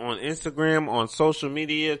attacked on Instagram, on social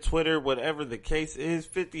media, Twitter, whatever the case is,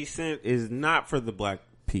 50 Cent is not for the black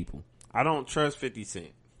people. I don't trust 50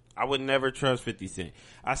 Cent. I would never trust 50 Cent.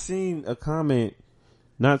 I seen a comment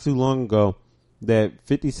not too long ago that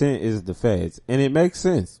 50 Cent is the feds, and it makes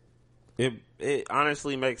sense. It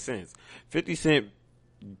honestly makes sense. 50 Cent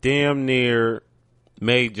damn near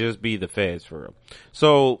may just be the feds for real.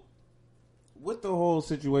 So, with the whole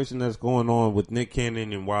situation that's going on with Nick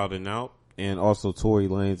Cannon and Wild 'N Out, and also Tory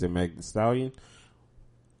Lanez and Meg Thee Stallion,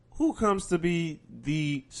 who comes to be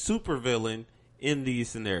the supervillain in these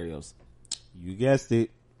scenarios? You guessed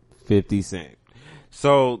it, 50 Cent.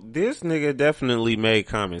 So this nigga definitely made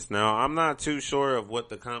comments. Now, I'm not too sure of what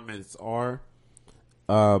the comments are,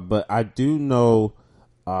 but I do know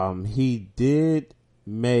he did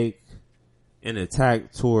make an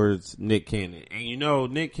attack towards Nick Cannon. And you know,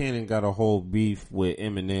 Nick Cannon got a whole beef with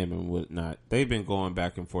Eminem and whatnot. They've been going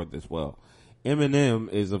back and forth as well. Eminem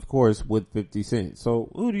is, of course, with 50 Cent.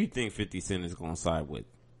 So who do you think 50 Cent is going to side with?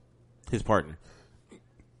 His partner.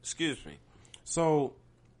 Excuse me. So,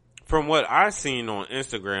 from what I've seen on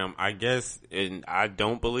Instagram, I guess, and I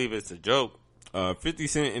don't believe it's a joke, 50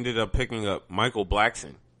 Cent ended up picking up Michael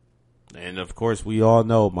Blackson. And of course, we all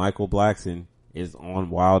know Michael Blackson is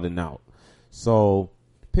on Wild 'N Out. So,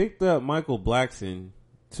 picked up Michael Blackson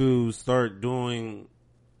to start doing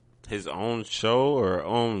his own show or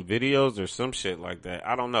own videos or some shit like that.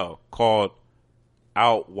 I don't know. Called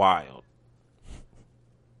Out Wild.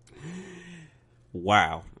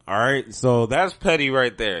 Wow. Alright, so that's petty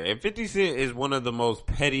right there. And 50 Cent is one of the most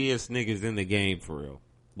pettiest niggas in the game for real.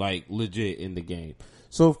 Like, legit in the game.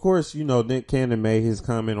 So, of course, you know, Nick Cannon made his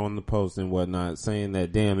comment on the post and whatnot, saying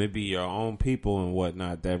that, damn, it be your own people and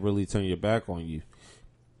whatnot that really turn your back on you.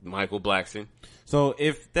 Michael Blackson. So,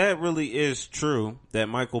 if that really is true, that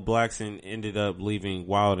Michael Blackson ended up leaving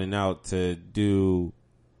Wild 'N Out to do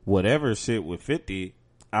whatever shit with 50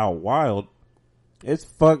 Out Wild, it's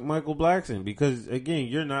fuck Michael Blackson, because again,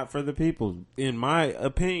 you're not for the people, in my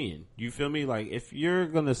opinion. You feel me? Like, if you're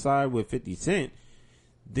gonna side with 50 Cent,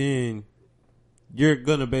 then you're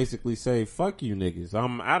gonna basically say, fuck you niggas,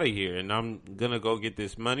 I'm out of here and I'm gonna go get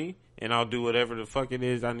this money and I'll do whatever the fuck it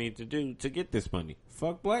is I need to do to get this money.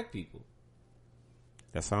 Fuck black people.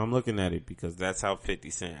 That's how I'm looking at it, because that's how 50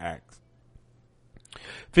 Cent acts.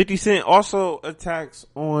 50 Cent also attacks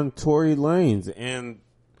on Tory Lanez and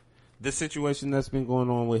the situation that's been going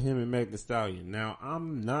on with him and Meg Thee Stallion. Now,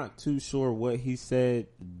 I'm not too sure what he said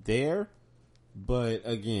there, but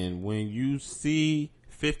again, when you see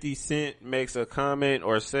 50 Cent makes a comment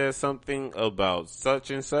or says something about such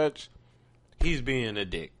and such, he's being a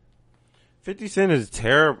dick. 50 Cent is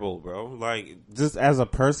terrible, bro. Like, just as a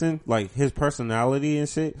person, like his personality and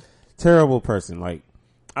shit, terrible person. Like,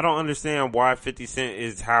 I don't understand why 50 Cent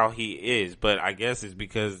is how he is, but I guess it's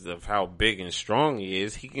because of how big and strong he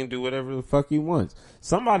is. He can do whatever the fuck he wants.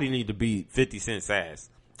 Somebody need to beat 50 Cent's ass.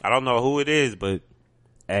 I don't know who it is, but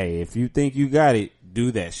hey, if you think you got it, do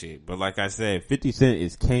that shit. But like I said, 50 Cent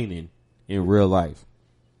is Kanan in real life.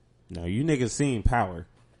 Now, you niggas seen Power.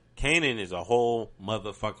 Kanan is a whole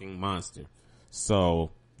motherfucking monster.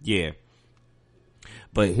 So, yeah.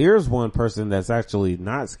 But here's one person that's actually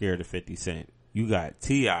not scared of 50 Cent. You got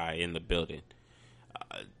T.I. in the building.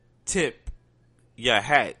 Tip Ya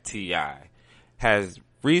Hat T.I. has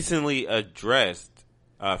recently addressed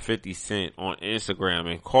 50 Cent on Instagram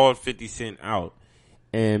and called 50 Cent out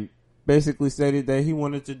and basically stated that he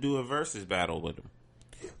wanted to do a versus battle with him.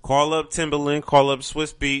 Call up Timbaland, call up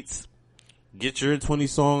Swiss Beats, get your 20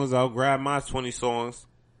 songs, I'll grab my 20 songs.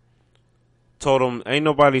 Told him, ain't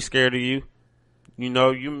nobody scared of you. You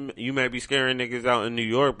know, you may be scaring niggas out in New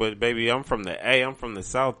York, but baby, I'm from the A, I'm from the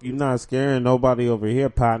South. You not scaring nobody over here,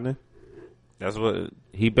 partner. That's what,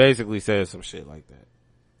 he basically said some shit like that.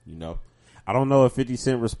 You know? I don't know if 50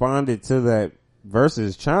 Cent responded to that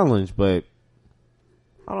versus challenge, but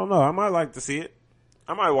I don't know. I might like to see it.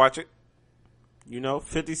 I might watch it. You know,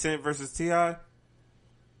 50 Cent versus T.I.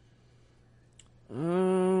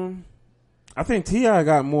 I think T.I.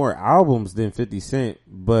 got more albums than 50 Cent,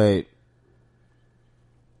 but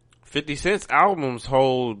 50 Cent's albums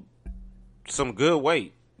hold some good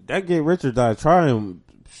weight. That Get Rich or Die Trying,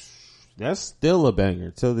 that's still a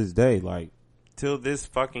banger till this day. Like, till this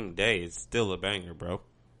fucking day, it's still a banger, bro.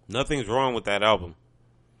 Nothing's wrong with that album.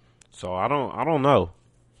 So I don't know.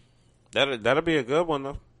 That'll be a good one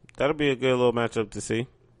though. That'll be a good little matchup to see.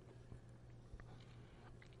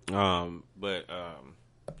 I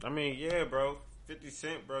mean, yeah, bro. 50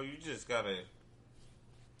 Cent, bro, you just gotta.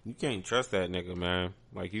 You can't trust that nigga, man.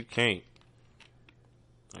 Like, you can't.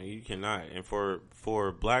 Like, you cannot. And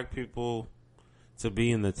for black people to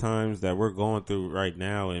be in the times that we're going through right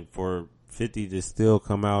now, and for 50 to still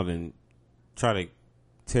come out and try to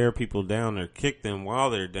tear people down or kick them while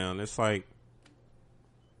they're down, it's like,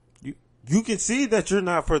 you can see that you're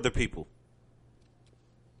not for the people.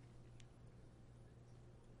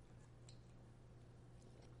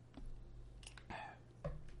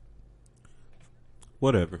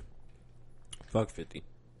 Whatever. Fuck 50.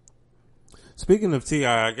 Speaking of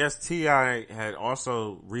T.I., I guess T.I. had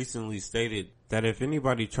also recently stated that if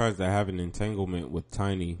anybody tries to have an entanglement with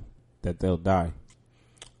Tiny, that they'll die.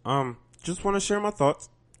 Just want to share my thoughts,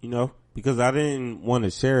 because I didn't want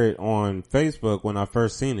to share it on Facebook when I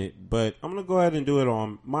first seen it, but I'm going to go ahead and do it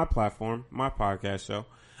on my platform, my podcast show.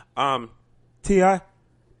 T.I.,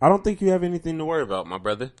 I don't think you have anything to worry about, my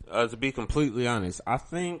brother. To be completely honest, I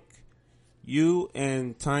think you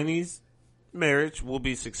and Tiny's marriage will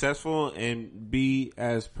be successful and be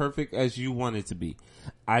as perfect as you want it to be.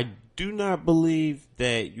 I do not believe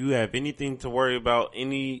that you have anything to worry about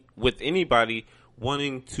with anybody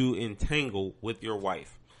wanting to entangle with your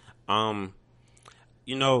wife. I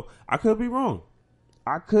could be wrong.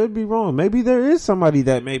 Maybe there is somebody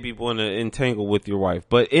that maybe want to entangle with your wife,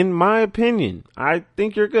 but in my opinion, I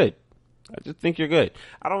think you're good. I just think you're good.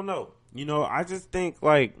 I don't know. I just think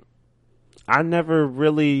I never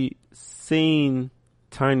really seen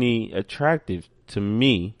Tiny attractive to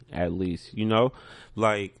me, at least, even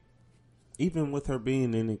with her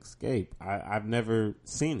being in Escape, I've never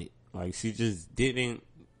seen it. She just didn't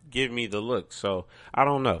give me the look. So I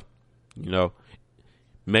don't know,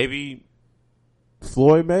 maybe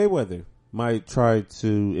Floyd Mayweather might try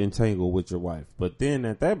to entangle with your wife, but then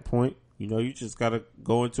at that point, you just got to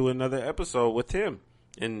go into another episode with him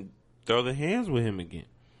and throw the hands with him again.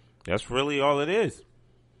 That's really all it is.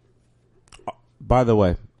 By the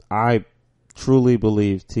way, I truly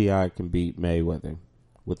believe T.I. can beat Mayweather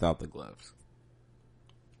without the gloves.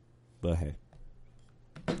 But hey,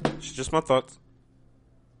 it's just my thoughts.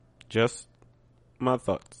 Just my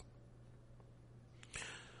thoughts.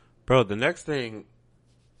 Bro, the next thing,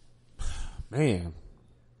 man,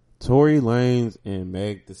 Tory Lanez and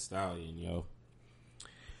Meg Thee Stallion, yo.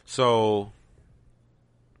 So,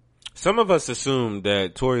 some of us assumed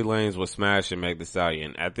that Tory Lanez was smashing Meg Thee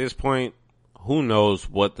Stallion. At this point, who knows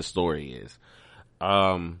what the story is.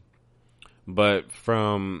 But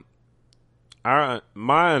from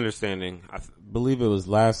my understanding, I believe it was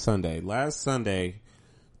last Sunday. Last Sunday,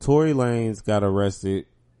 Tory Lanez got arrested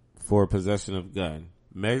for possession of gun.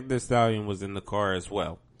 Meg Thee Stallion was in the car as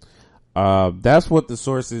well. That's what the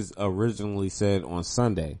sources originally said on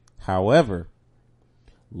Sunday. However,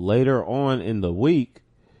 later on in the week,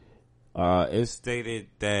 it stated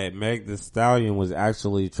that Meg Thee Stallion was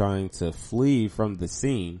actually trying to flee from the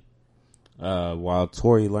scene, while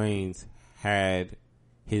Tory Lanez had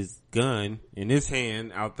his gun in his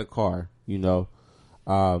hand out the car,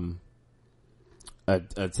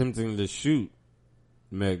 attempting to shoot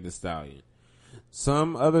Meg Thee Stallion.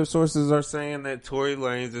 Some other sources are saying that Tory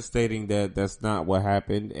Lanez is stating that that's not what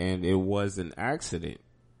happened and it was an accident,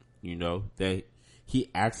 that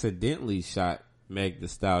he accidentally shot Meg Thee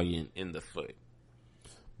Stallion in the foot.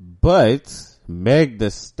 But Meg Thee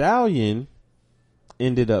Stallion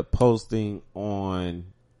ended up posting on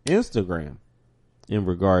Instagram in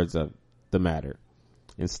regards of the matter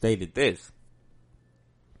and stated this.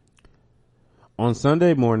 On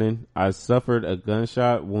Sunday morning, I suffered a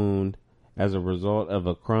gunshot wound as a result of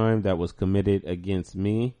a crime that was committed against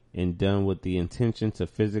me and done with the intention to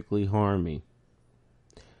physically harm me.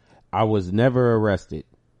 I was never arrested.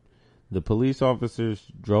 The police officers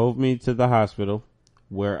drove me to the hospital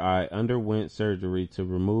where I underwent surgery to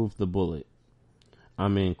remove the bullet.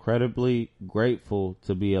 I'm incredibly grateful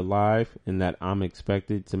to be alive and that I'm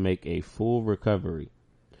expected to make a full recovery.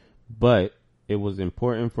 But it was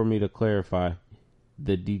important for me to clarify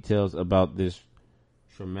the details about this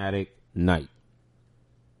traumatic night.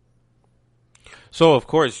 So, of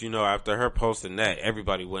course, after her posting that,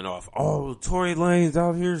 everybody went off. Oh, Tory Lanez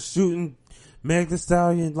out here shooting Meg Thee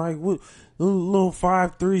Stallion, what little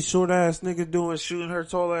 5'3" short ass nigga doing, shooting her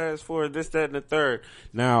tall ass for this, that, and the third.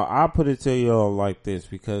 Now, I'll put it to y'all like this,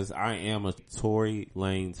 because I am a Tory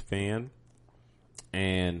Lanez fan,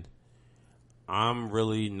 and I'm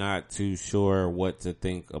really not too sure what to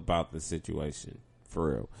think about the situation,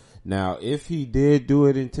 for real. Now, if he did do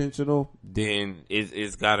it intentional, then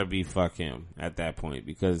it's gotta be fuck him at that point,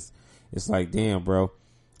 because it's like, damn, bro,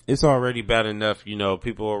 it's already bad enough, you know,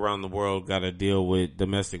 people around the world gotta deal with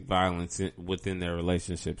domestic violence within their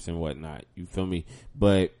relationships and whatnot. You feel me?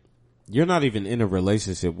 But you're not even in a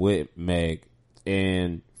relationship with Meg,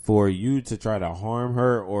 and for you to try to harm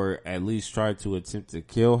her or at least try to attempt to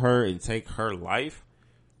kill her and take her life,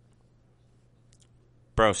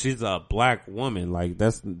 bro, she's a black woman. Like,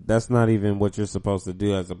 that's not even what you're supposed to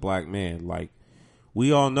do as a black man. Like,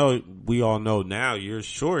 we all know now you're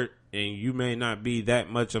short and you may not be that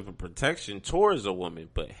much of a protection towards a woman,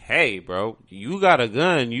 but hey, bro, you got a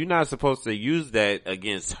gun. You're not supposed to use that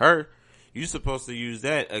against her. You're supposed to use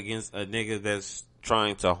that against a nigga that's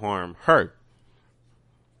trying to harm her.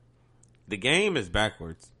 The game is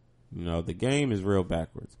backwards. You know, the game is real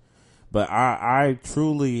backwards. But I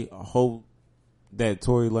truly hope that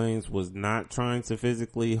Tory Lanez was not trying to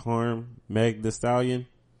physically harm Meg Thee Stallion.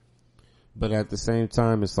 But at the same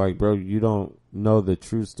time, it's like, bro, you don't know the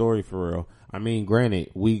true story for real. I mean,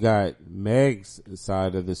 granted, we got Meg's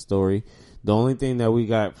side of the story. The only thing that we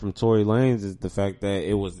got from Tory Lanez is the fact that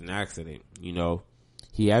it was an accident. You know,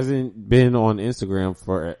 he hasn't been on Instagram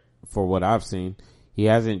for what I've seen. He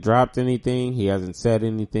hasn't dropped anything. He hasn't said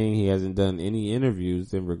anything. He hasn't done any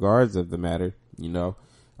interviews in regards of the matter. You know,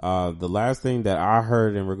 the last thing that I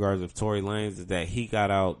heard in regards of Tory Lanez is that he got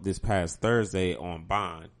out this past Thursday on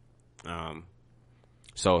bond.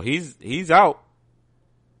 So he's out.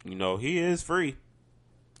 You know, he is free.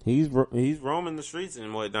 He's roaming the streets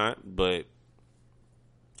and whatnot, but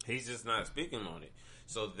he's just not speaking on it.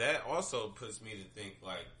 So that also puts me to think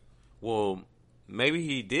like, well, maybe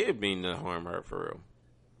he did mean to harm her for real.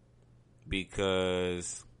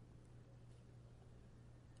 Because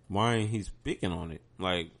why ain't he speaking on it?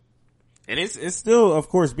 Like, and it's still, of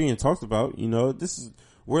course, being talked about. You know,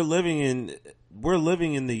 we're living in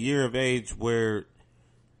the year of age where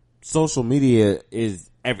social media is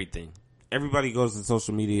everything. Everybody goes to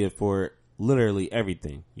social media for literally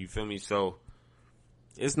everything. You feel me? So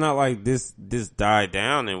it's not like this died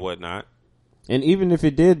down and whatnot. And even if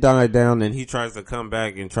it did die down and he tries to come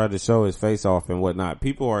back and try to show his face off and whatnot,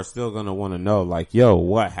 people are still going to want to know, like, yo,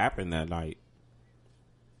 what happened that night?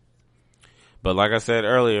 But like I said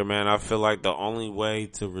earlier, man, I feel like the only way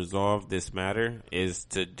to resolve this matter is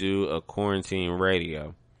to do a quarantine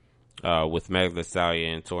radio with Meg Thee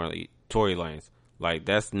Stallion and Tory Lanez. Like,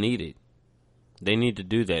 that's needed. They need to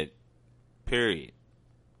do that, period.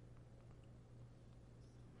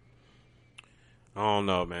 I don't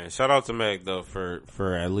know, man. Shout out to Meg, though,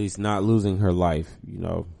 for at least not losing her life, you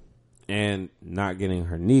know, and not getting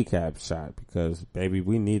her kneecap shot, because, baby,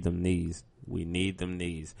 we need them knees. We need them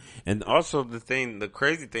knees. And also the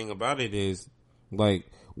crazy thing about it is, like,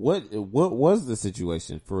 what was the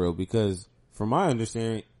situation for real? Because from my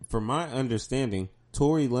understanding,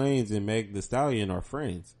 Tory Lanez and Meg Thee Stallion are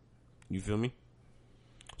friends. You feel me?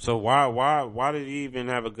 So why did he even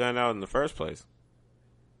have a gun out in the first place?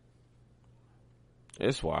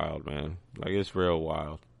 It's wild, man. Like, it's real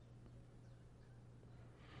wild.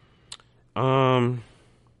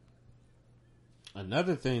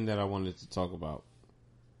 Another thing that I wanted to talk about.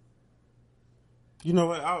 You know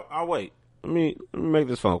what? I'll wait. Let me make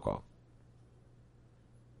this phone call.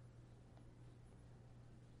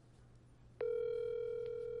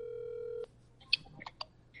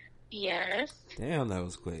 Yes. Damn, that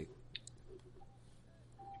was quick.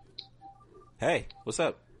 Hey, what's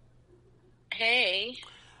up? Hey.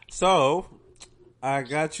 So, I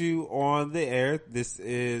got you on the air. This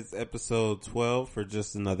is episode 12 for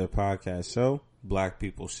Just Another Podcast Show, Black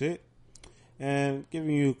People Shit. And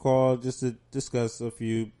giving you a call just to discuss a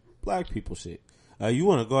few black people shit. You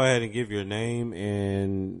want to go ahead and give your name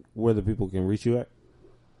and where the people can reach you at?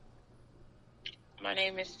 My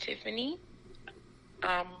name is Tiffany.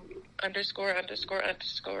 __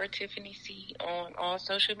 Tiffany C on all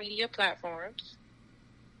social media platforms.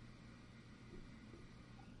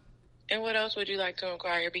 And what else would you like to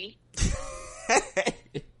inquire, B?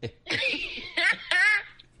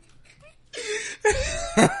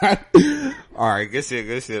 All right, good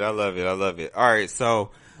shit. I love it. All right, so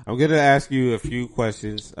I'm going to ask you a few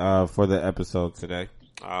questions for the episode today.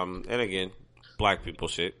 And again, black people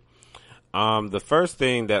shit. The first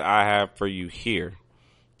thing that I have for you here,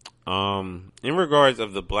 in regards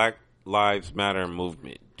of the Black Lives Matter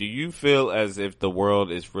movement, do you feel as if the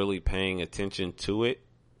world is really paying attention to it?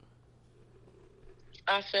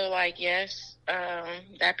 I feel like, yes,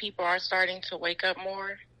 that people are starting to wake up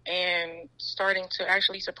more and starting to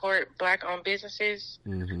actually support Black-owned businesses.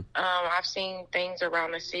 Mm-hmm. I've seen things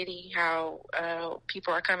around the city, how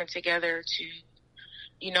people are coming together to,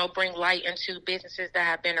 bring light into businesses that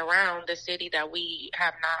have been around the city that we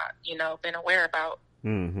have not, been aware about.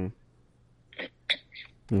 Mm-hmm.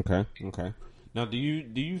 Okay. Now, do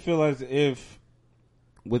you feel as if,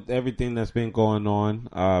 with everything that's been going on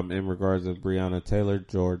in regards of Breonna Taylor,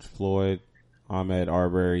 George Floyd, Ahmaud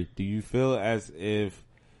Arbery, do you feel as if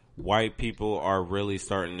white people are really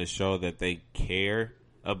starting to show that they care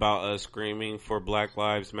about us screaming for Black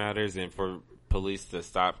Lives Matters and for police to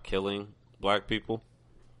stop killing Black people?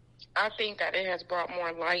 I think that it has brought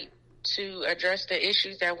more light to address the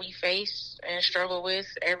issues that we face and struggle with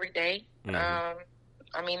every day. Mm-hmm.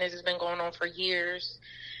 This has been going on for years,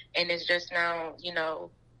 and it's just now,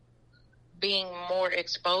 being more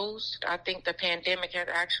exposed. I think the pandemic has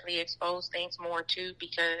actually exposed things more too,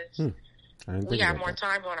 because we have more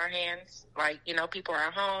time on our hands. People are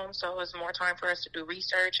at home, so it's more time for us to do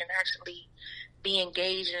research and actually be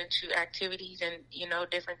engaged into activities and,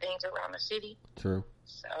 different things around the city. True.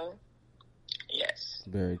 So, yes.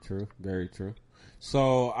 Very true. Very true.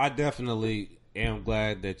 So I definitely am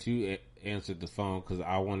glad that you answered the phone, because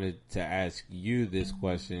I wanted to ask you this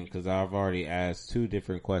question, because I've already asked 2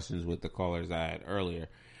 different questions with the callers I had earlier.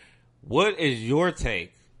 What is your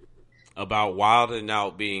take about Wild 'N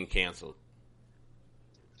Out being canceled?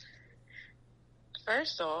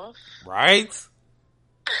 First off, right?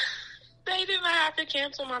 They did not have to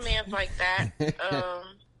cancel my man like that.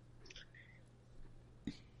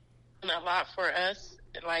 A lot for us,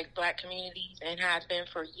 like Black communities, and has been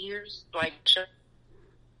for years.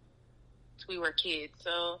 We were kids,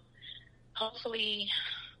 so hopefully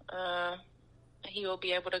he will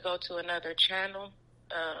be able to go to another channel.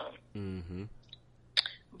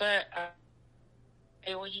 But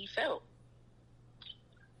what he felt.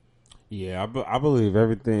 Yeah, I believe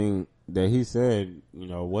everything that he said,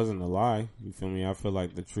 wasn't a lie. You feel me? I feel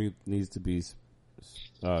like the truth needs to be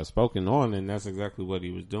spoken on, and that's exactly what he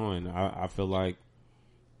was doing. I feel like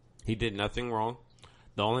he did nothing wrong.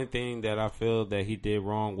 The only thing that I feel that he did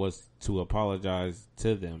wrong was to apologize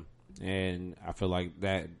to them, and I feel like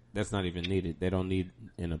that's not even needed. They don't need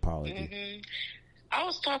an apology. Mm-hmm. I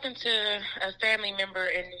was talking to a family member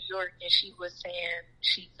in New York, and she was saying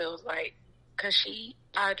she feels like, because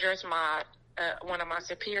I addressed my one of my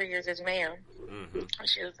superiors as ma'am. Mm-hmm.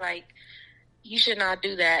 She was like, you should not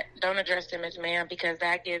do that. Don't address them as ma'am, because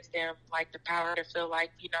that gives them the power to feel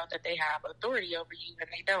like, that they have authority over you, and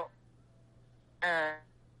they don't. I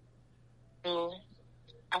feel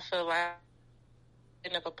like he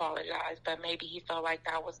didn't have apologized, but maybe he felt like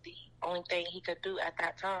that was the only thing he could do at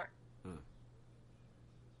that time.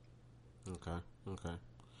 Okay.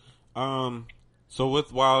 So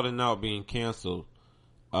with Wild 'N Out being canceled,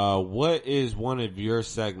 what is one of your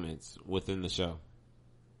segments within the show?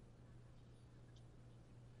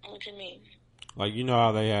 What do you mean? Like,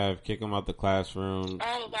 how they have Kick 'Em Out the Classroom?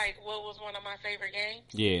 Oh, what was one of my favorite games?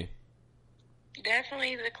 Yeah.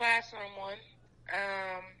 Definitely the classroom one.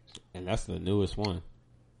 And that's the newest one.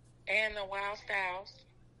 And the Wild Styles.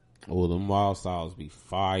 Oh, them Wild Styles be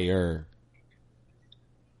fire.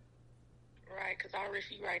 Right, because I'll riff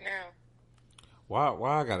you right now.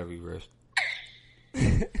 Why I gotta be riffed?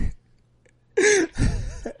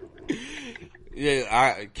 Yeah,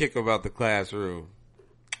 I Kick 'Em Out the Classroom.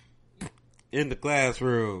 In the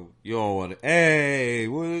classroom. You don't want to. Hey,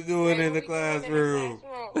 what are you doing in the classroom?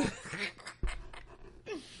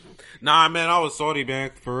 Nah, man, I was salty, man,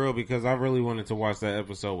 for real, because I really wanted to watch that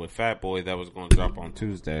episode with Fat Boy that was going to drop on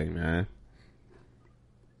Tuesday, man.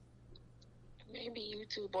 Maybe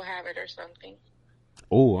YouTube will have it or something.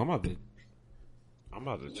 Oh, I'm about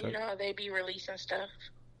to check. They be releasing stuff.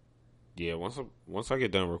 Yeah, once I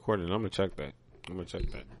get done recording, I'm gonna check that.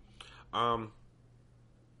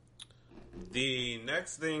 The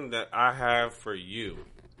next thing that I have for you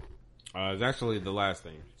is actually the last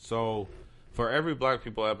thing. So, for every Black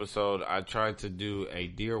People episode, I tried to do a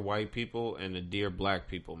Dear White People and a Dear Black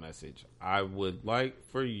People message. I would like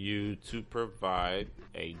for you to provide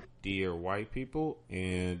a Dear White People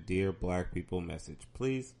and Dear Black People message,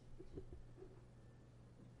 please.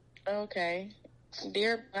 Okay.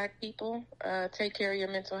 Dear Black people, take care of your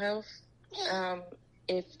mental health.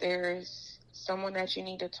 If there's someone that you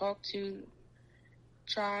need to talk to,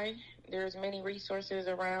 try. There's many resources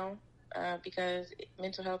around because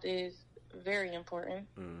mental health is very important.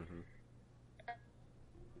 Mm-hmm.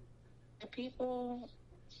 People,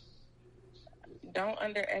 don't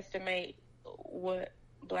underestimate what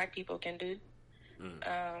Black people can do.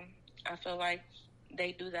 I feel like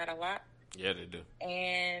they do that a lot. Yeah, they do.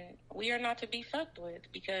 And we are not to be fucked with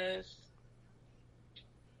because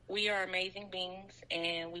we are amazing beings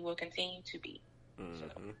and we will continue to be.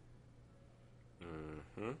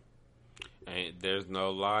 And there's no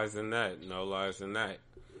lies in that. No lies in that.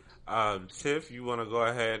 Tiff, you want to go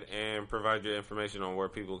ahead and provide your information on where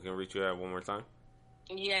people can reach you at one more time?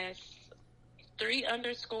 Yes.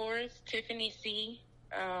 3_ Tiffany C.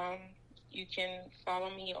 You can follow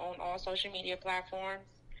me on all social media platforms.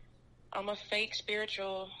 I'm a fake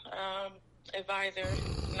spiritual advisor.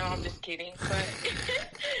 No, I'm just kidding. But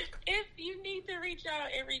if you need to reach out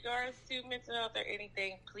in regards to mental health or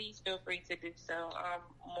anything, please feel free to do so. I'm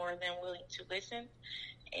more than willing to listen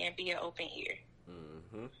and be an open ear.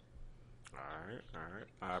 All right.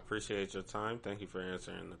 I appreciate your time. Thank you for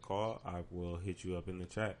answering the call. I will hit you up in the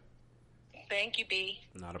chat. Thank you, B.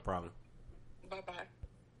 Not a problem. Bye-bye.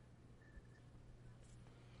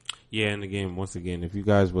 Yeah, and again, once again, if you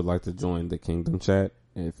guys would like to join the Kingdom chat,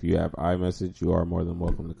 if you have iMessage, you are more than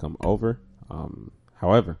welcome to come over.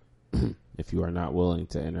 However, if you are not willing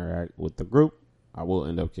to interact with the group, I will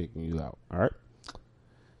end up kicking you out. All right.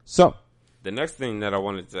 So the next thing that I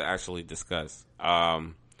wanted to actually discuss,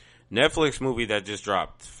 Netflix movie that just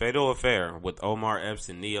dropped, Fatal Affair with Omar Epps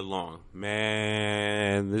and Nia Long.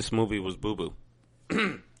 Man, this movie was boo-boo.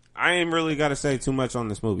 I ain't really got to say too much on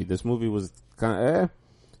this movie. This movie was kind of,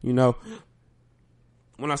 you know,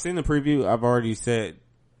 when I seen the preview, I've already said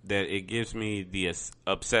that it gives me the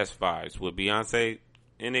obsessed vibes with Beyonce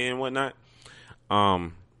in it and whatnot.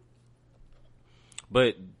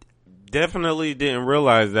 But definitely didn't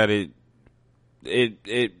realize that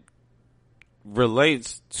it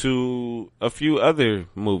relates to a few other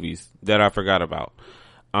movies that I forgot about.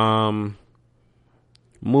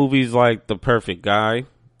 Movies like The Perfect Guy,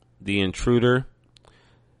 The Intruder,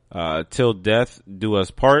 Till Death Do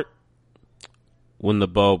Us Part, When the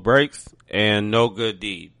Bow Breaks, and No Good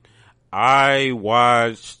Deed. I've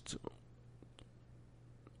watched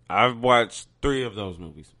 3 of those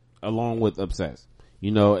movies along with Obsessed.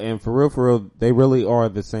 You know, and for real, they really are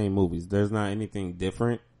the same movies. There's not anything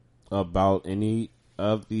different about any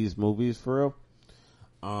of these movies for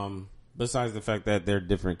real. Besides the fact that they're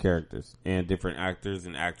different characters and different actors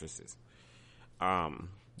and actresses.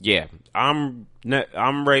 Yeah, I'm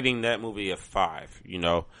rating that movie a 5, you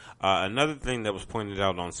know. Another thing that was pointed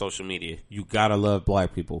out on social media, you gotta love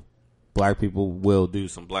black people. Black people will do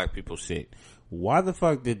some black people shit. Why the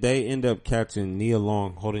fuck did they end up catching Nia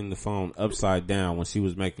Long holding the phone upside down when she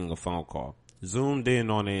was making a phone call? Zoomed in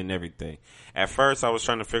on it and everything. At first, I was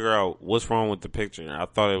trying to figure out what's wrong with the picture. I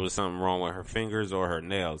thought it was something wrong with her fingers or her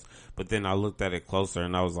nails. But then I looked at it closer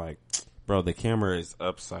and I was like, bro, the camera is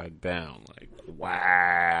upside down. Like,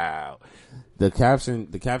 wow. The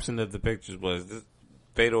caption of the pictures was, this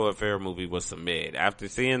Fatal Affair movie was some mid. After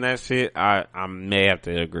seeing that shit, I may have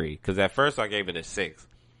to agree. Because at first, I gave it a 6.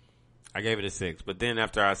 But then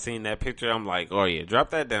after I seen that picture, I'm like, oh yeah, drop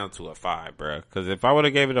that down to a 5, bro. Because if I would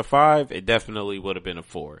have gave it a 5, it definitely would have been a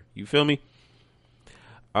 4. You feel me?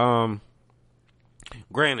 Granted,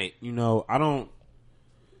 you know, I don't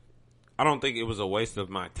think it was a waste of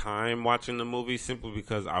my time watching the movie simply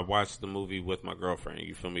because I watched the movie with my girlfriend.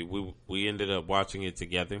 You feel me? We ended up watching it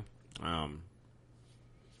together. I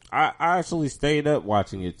actually stayed up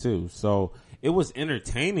watching it too. So it was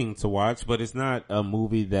entertaining to watch, but it's not a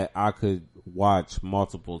movie that I could watch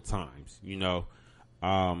multiple times, you know.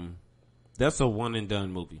 That's a one and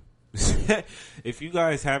done movie. If you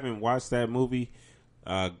guys haven't watched that movie,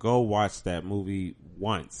 go watch that movie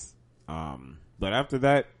once. But after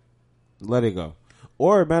that, let it go.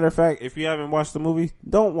 Or, matter of fact, if you haven't watched the movie,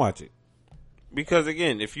 don't watch it. Because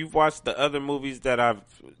again, if you've watched the other movies that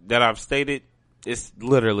I've stated, it's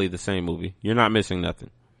literally the same movie. You're not missing nothing.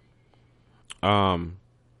 Yeah,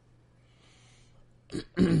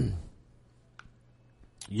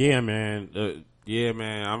 man.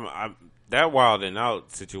 I'm that Wild 'N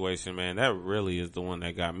Out situation, man. That really is the one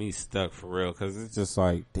that got me stuck for real. Cause it's just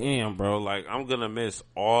like, damn, bro. Like, I'm gonna miss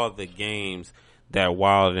all the games that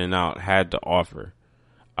Wild 'N Out had to offer.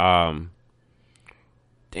 Damn,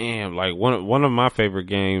 like one of my favorite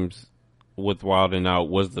games with Wild 'N Out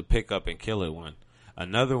was the pick up and kill it one.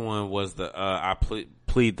 Another one was the I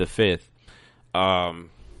plead the fifth.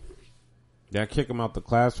 That kick him out the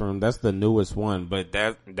classroom. That's the newest one, but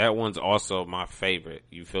that one's also my favorite.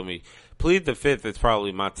 You feel me? Plead the Fifth is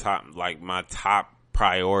probably my top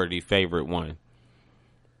priority favorite one.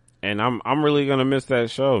 And I'm really gonna miss that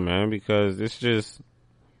show, man, because it's just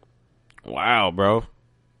wow, bro.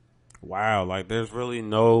 Wow, like there's really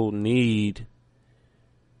no need.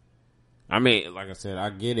 I mean, like I said, I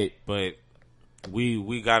get it, but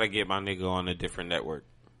we gotta get my nigga on a different network.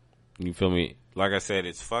 You feel me? Like I said,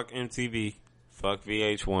 it's fuck MTV, fuck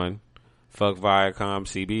VH1, fuck Viacom,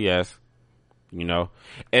 CBS. You know,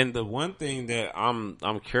 and the one thing that I'm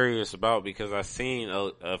curious about, because I've seen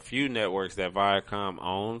a few networks that Viacom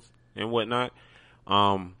owns and whatnot.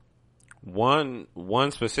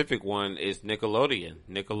 One specific one is Nickelodeon,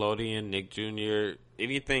 Nick Jr.,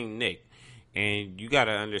 anything Nick, and you got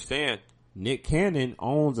to understand, Nick Cannon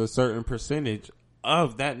owns a certain percentage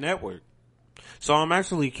of that network. So I'm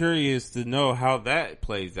actually curious to know how that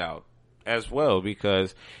plays out as well,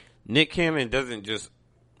 because Nick Cannon doesn't just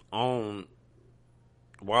own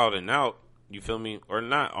Wild 'N Out, you feel me? Or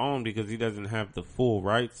not own, because he doesn't have the full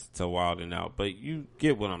rights to Wild 'N Out, but you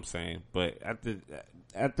get what I'm saying. But at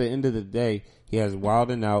the end of the day, he has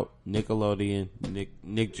Wild 'N Out, Nickelodeon,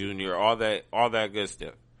 Nick Jr., all that good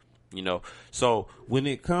stuff. You know, so when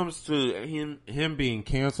it comes to him being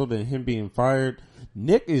canceled and him being fired,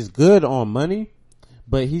 Nick is good on money,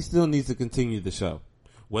 but he still needs to continue the show.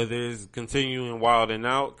 Whether it's continuing Wild 'N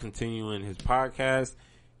Out, continuing his podcast,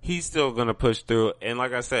 he's still gonna push through. And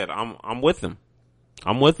like I said, I'm with him.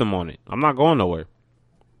 I'm with him on it. I'm not going nowhere.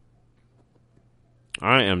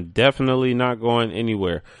 I am definitely not going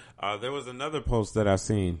anywhere. There was another post that I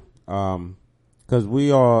seen. Cause we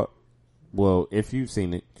all, well, if you've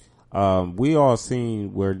seen it, we all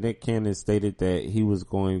seen where Nick Cannon stated that he was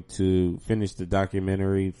going to finish the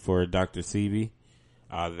documentary for Dr. Sebi,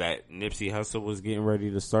 that Nipsey Hussle was getting ready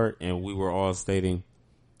to start, and we were all stating,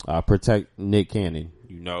 protect Nick Cannon.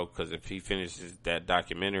 You know, cause if he finishes that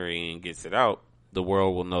documentary and gets it out, the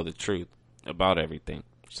world will know the truth about everything.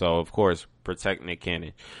 So, of course, protect Nick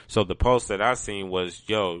Cannon. So, the post that I seen was,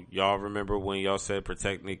 yo, y'all remember when y'all said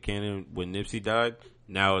protect Nick Cannon when Nipsey died?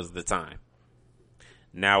 Now is the time.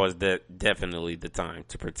 Now is definitely the time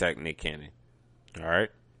to protect Nick Cannon. All right?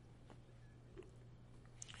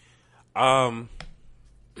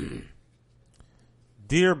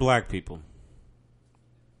 Dear black people,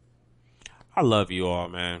 I love you all,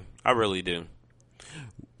 man. I really do.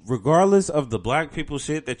 Regardless of the black people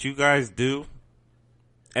shit that you guys do,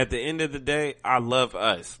 at the end of the day, I love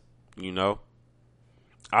us, you know?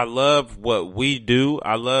 I love what we do.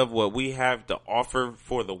 I love what we have to offer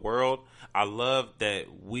for the world. I love that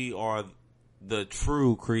we are the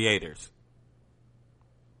true creators.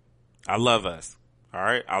 I love us. All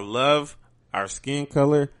right? I love our skin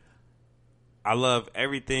color. I love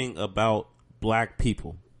everything about black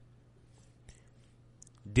people.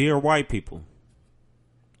 Dear white people,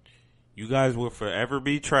 you guys will forever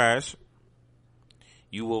be trash.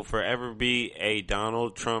 You will forever be a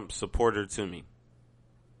Donald Trump supporter to me.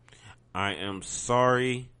 I am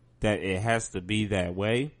sorry that it has to be that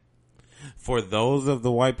way. For those of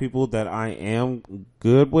the white people that I am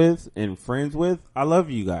good with and friends with, I love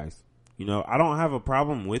you guys. You know, I don't have a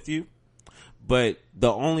problem with you. But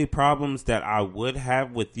the only problems that I would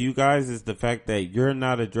have with you guys is the fact that you're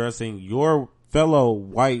not addressing your fellow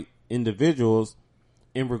white individuals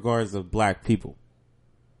in regards of black people.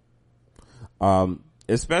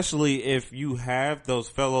 Especially if you have those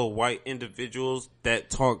fellow white individuals that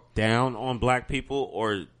talk down on black people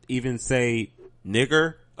or even say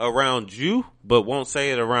nigger around you, but won't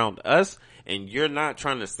say it around us, and you're not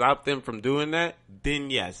trying to stop them from doing that, then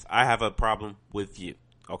yes, I have a problem with you.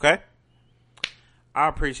 Okay? I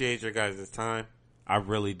appreciate your guys' time. I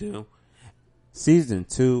really do. Season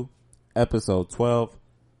 2, episode 12,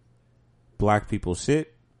 Black People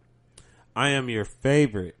Shit. I am your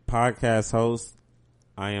favorite podcast host.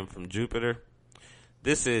 I am from Jupiter.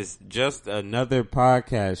 This is just another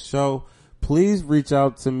podcast show. Please reach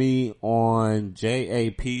out to me on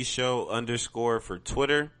JAP show _ for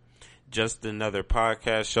Twitter. Just another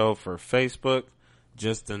podcast show for Facebook.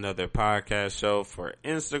 Just another podcast show for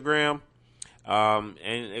Instagram.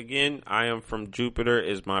 And again, I am from Jupiter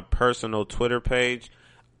is my personal Twitter page.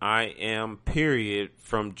 I am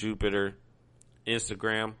from Jupiter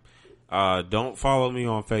Instagram. Don't follow me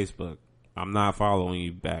on Facebook. I'm not following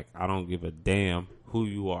you back. I don't give a damn who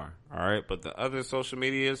you are. All right. But the other social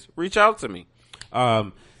medias, reach out to me.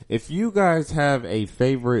 If you guys have a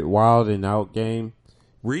favorite Wild 'N Out game,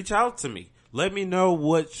 reach out to me. Let me know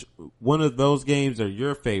which one of those games are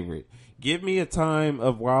your favorite. Give me a time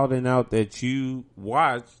of Wild 'N Out that you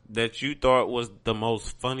watched that you thought was the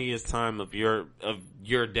most funniest time of your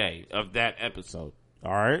day, of that episode.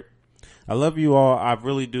 All right. I love you all. I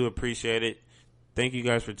really do appreciate it. Thank you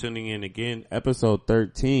guys for tuning in again. Episode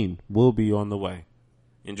 13 will be on the way.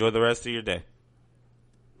 Enjoy the rest of your day.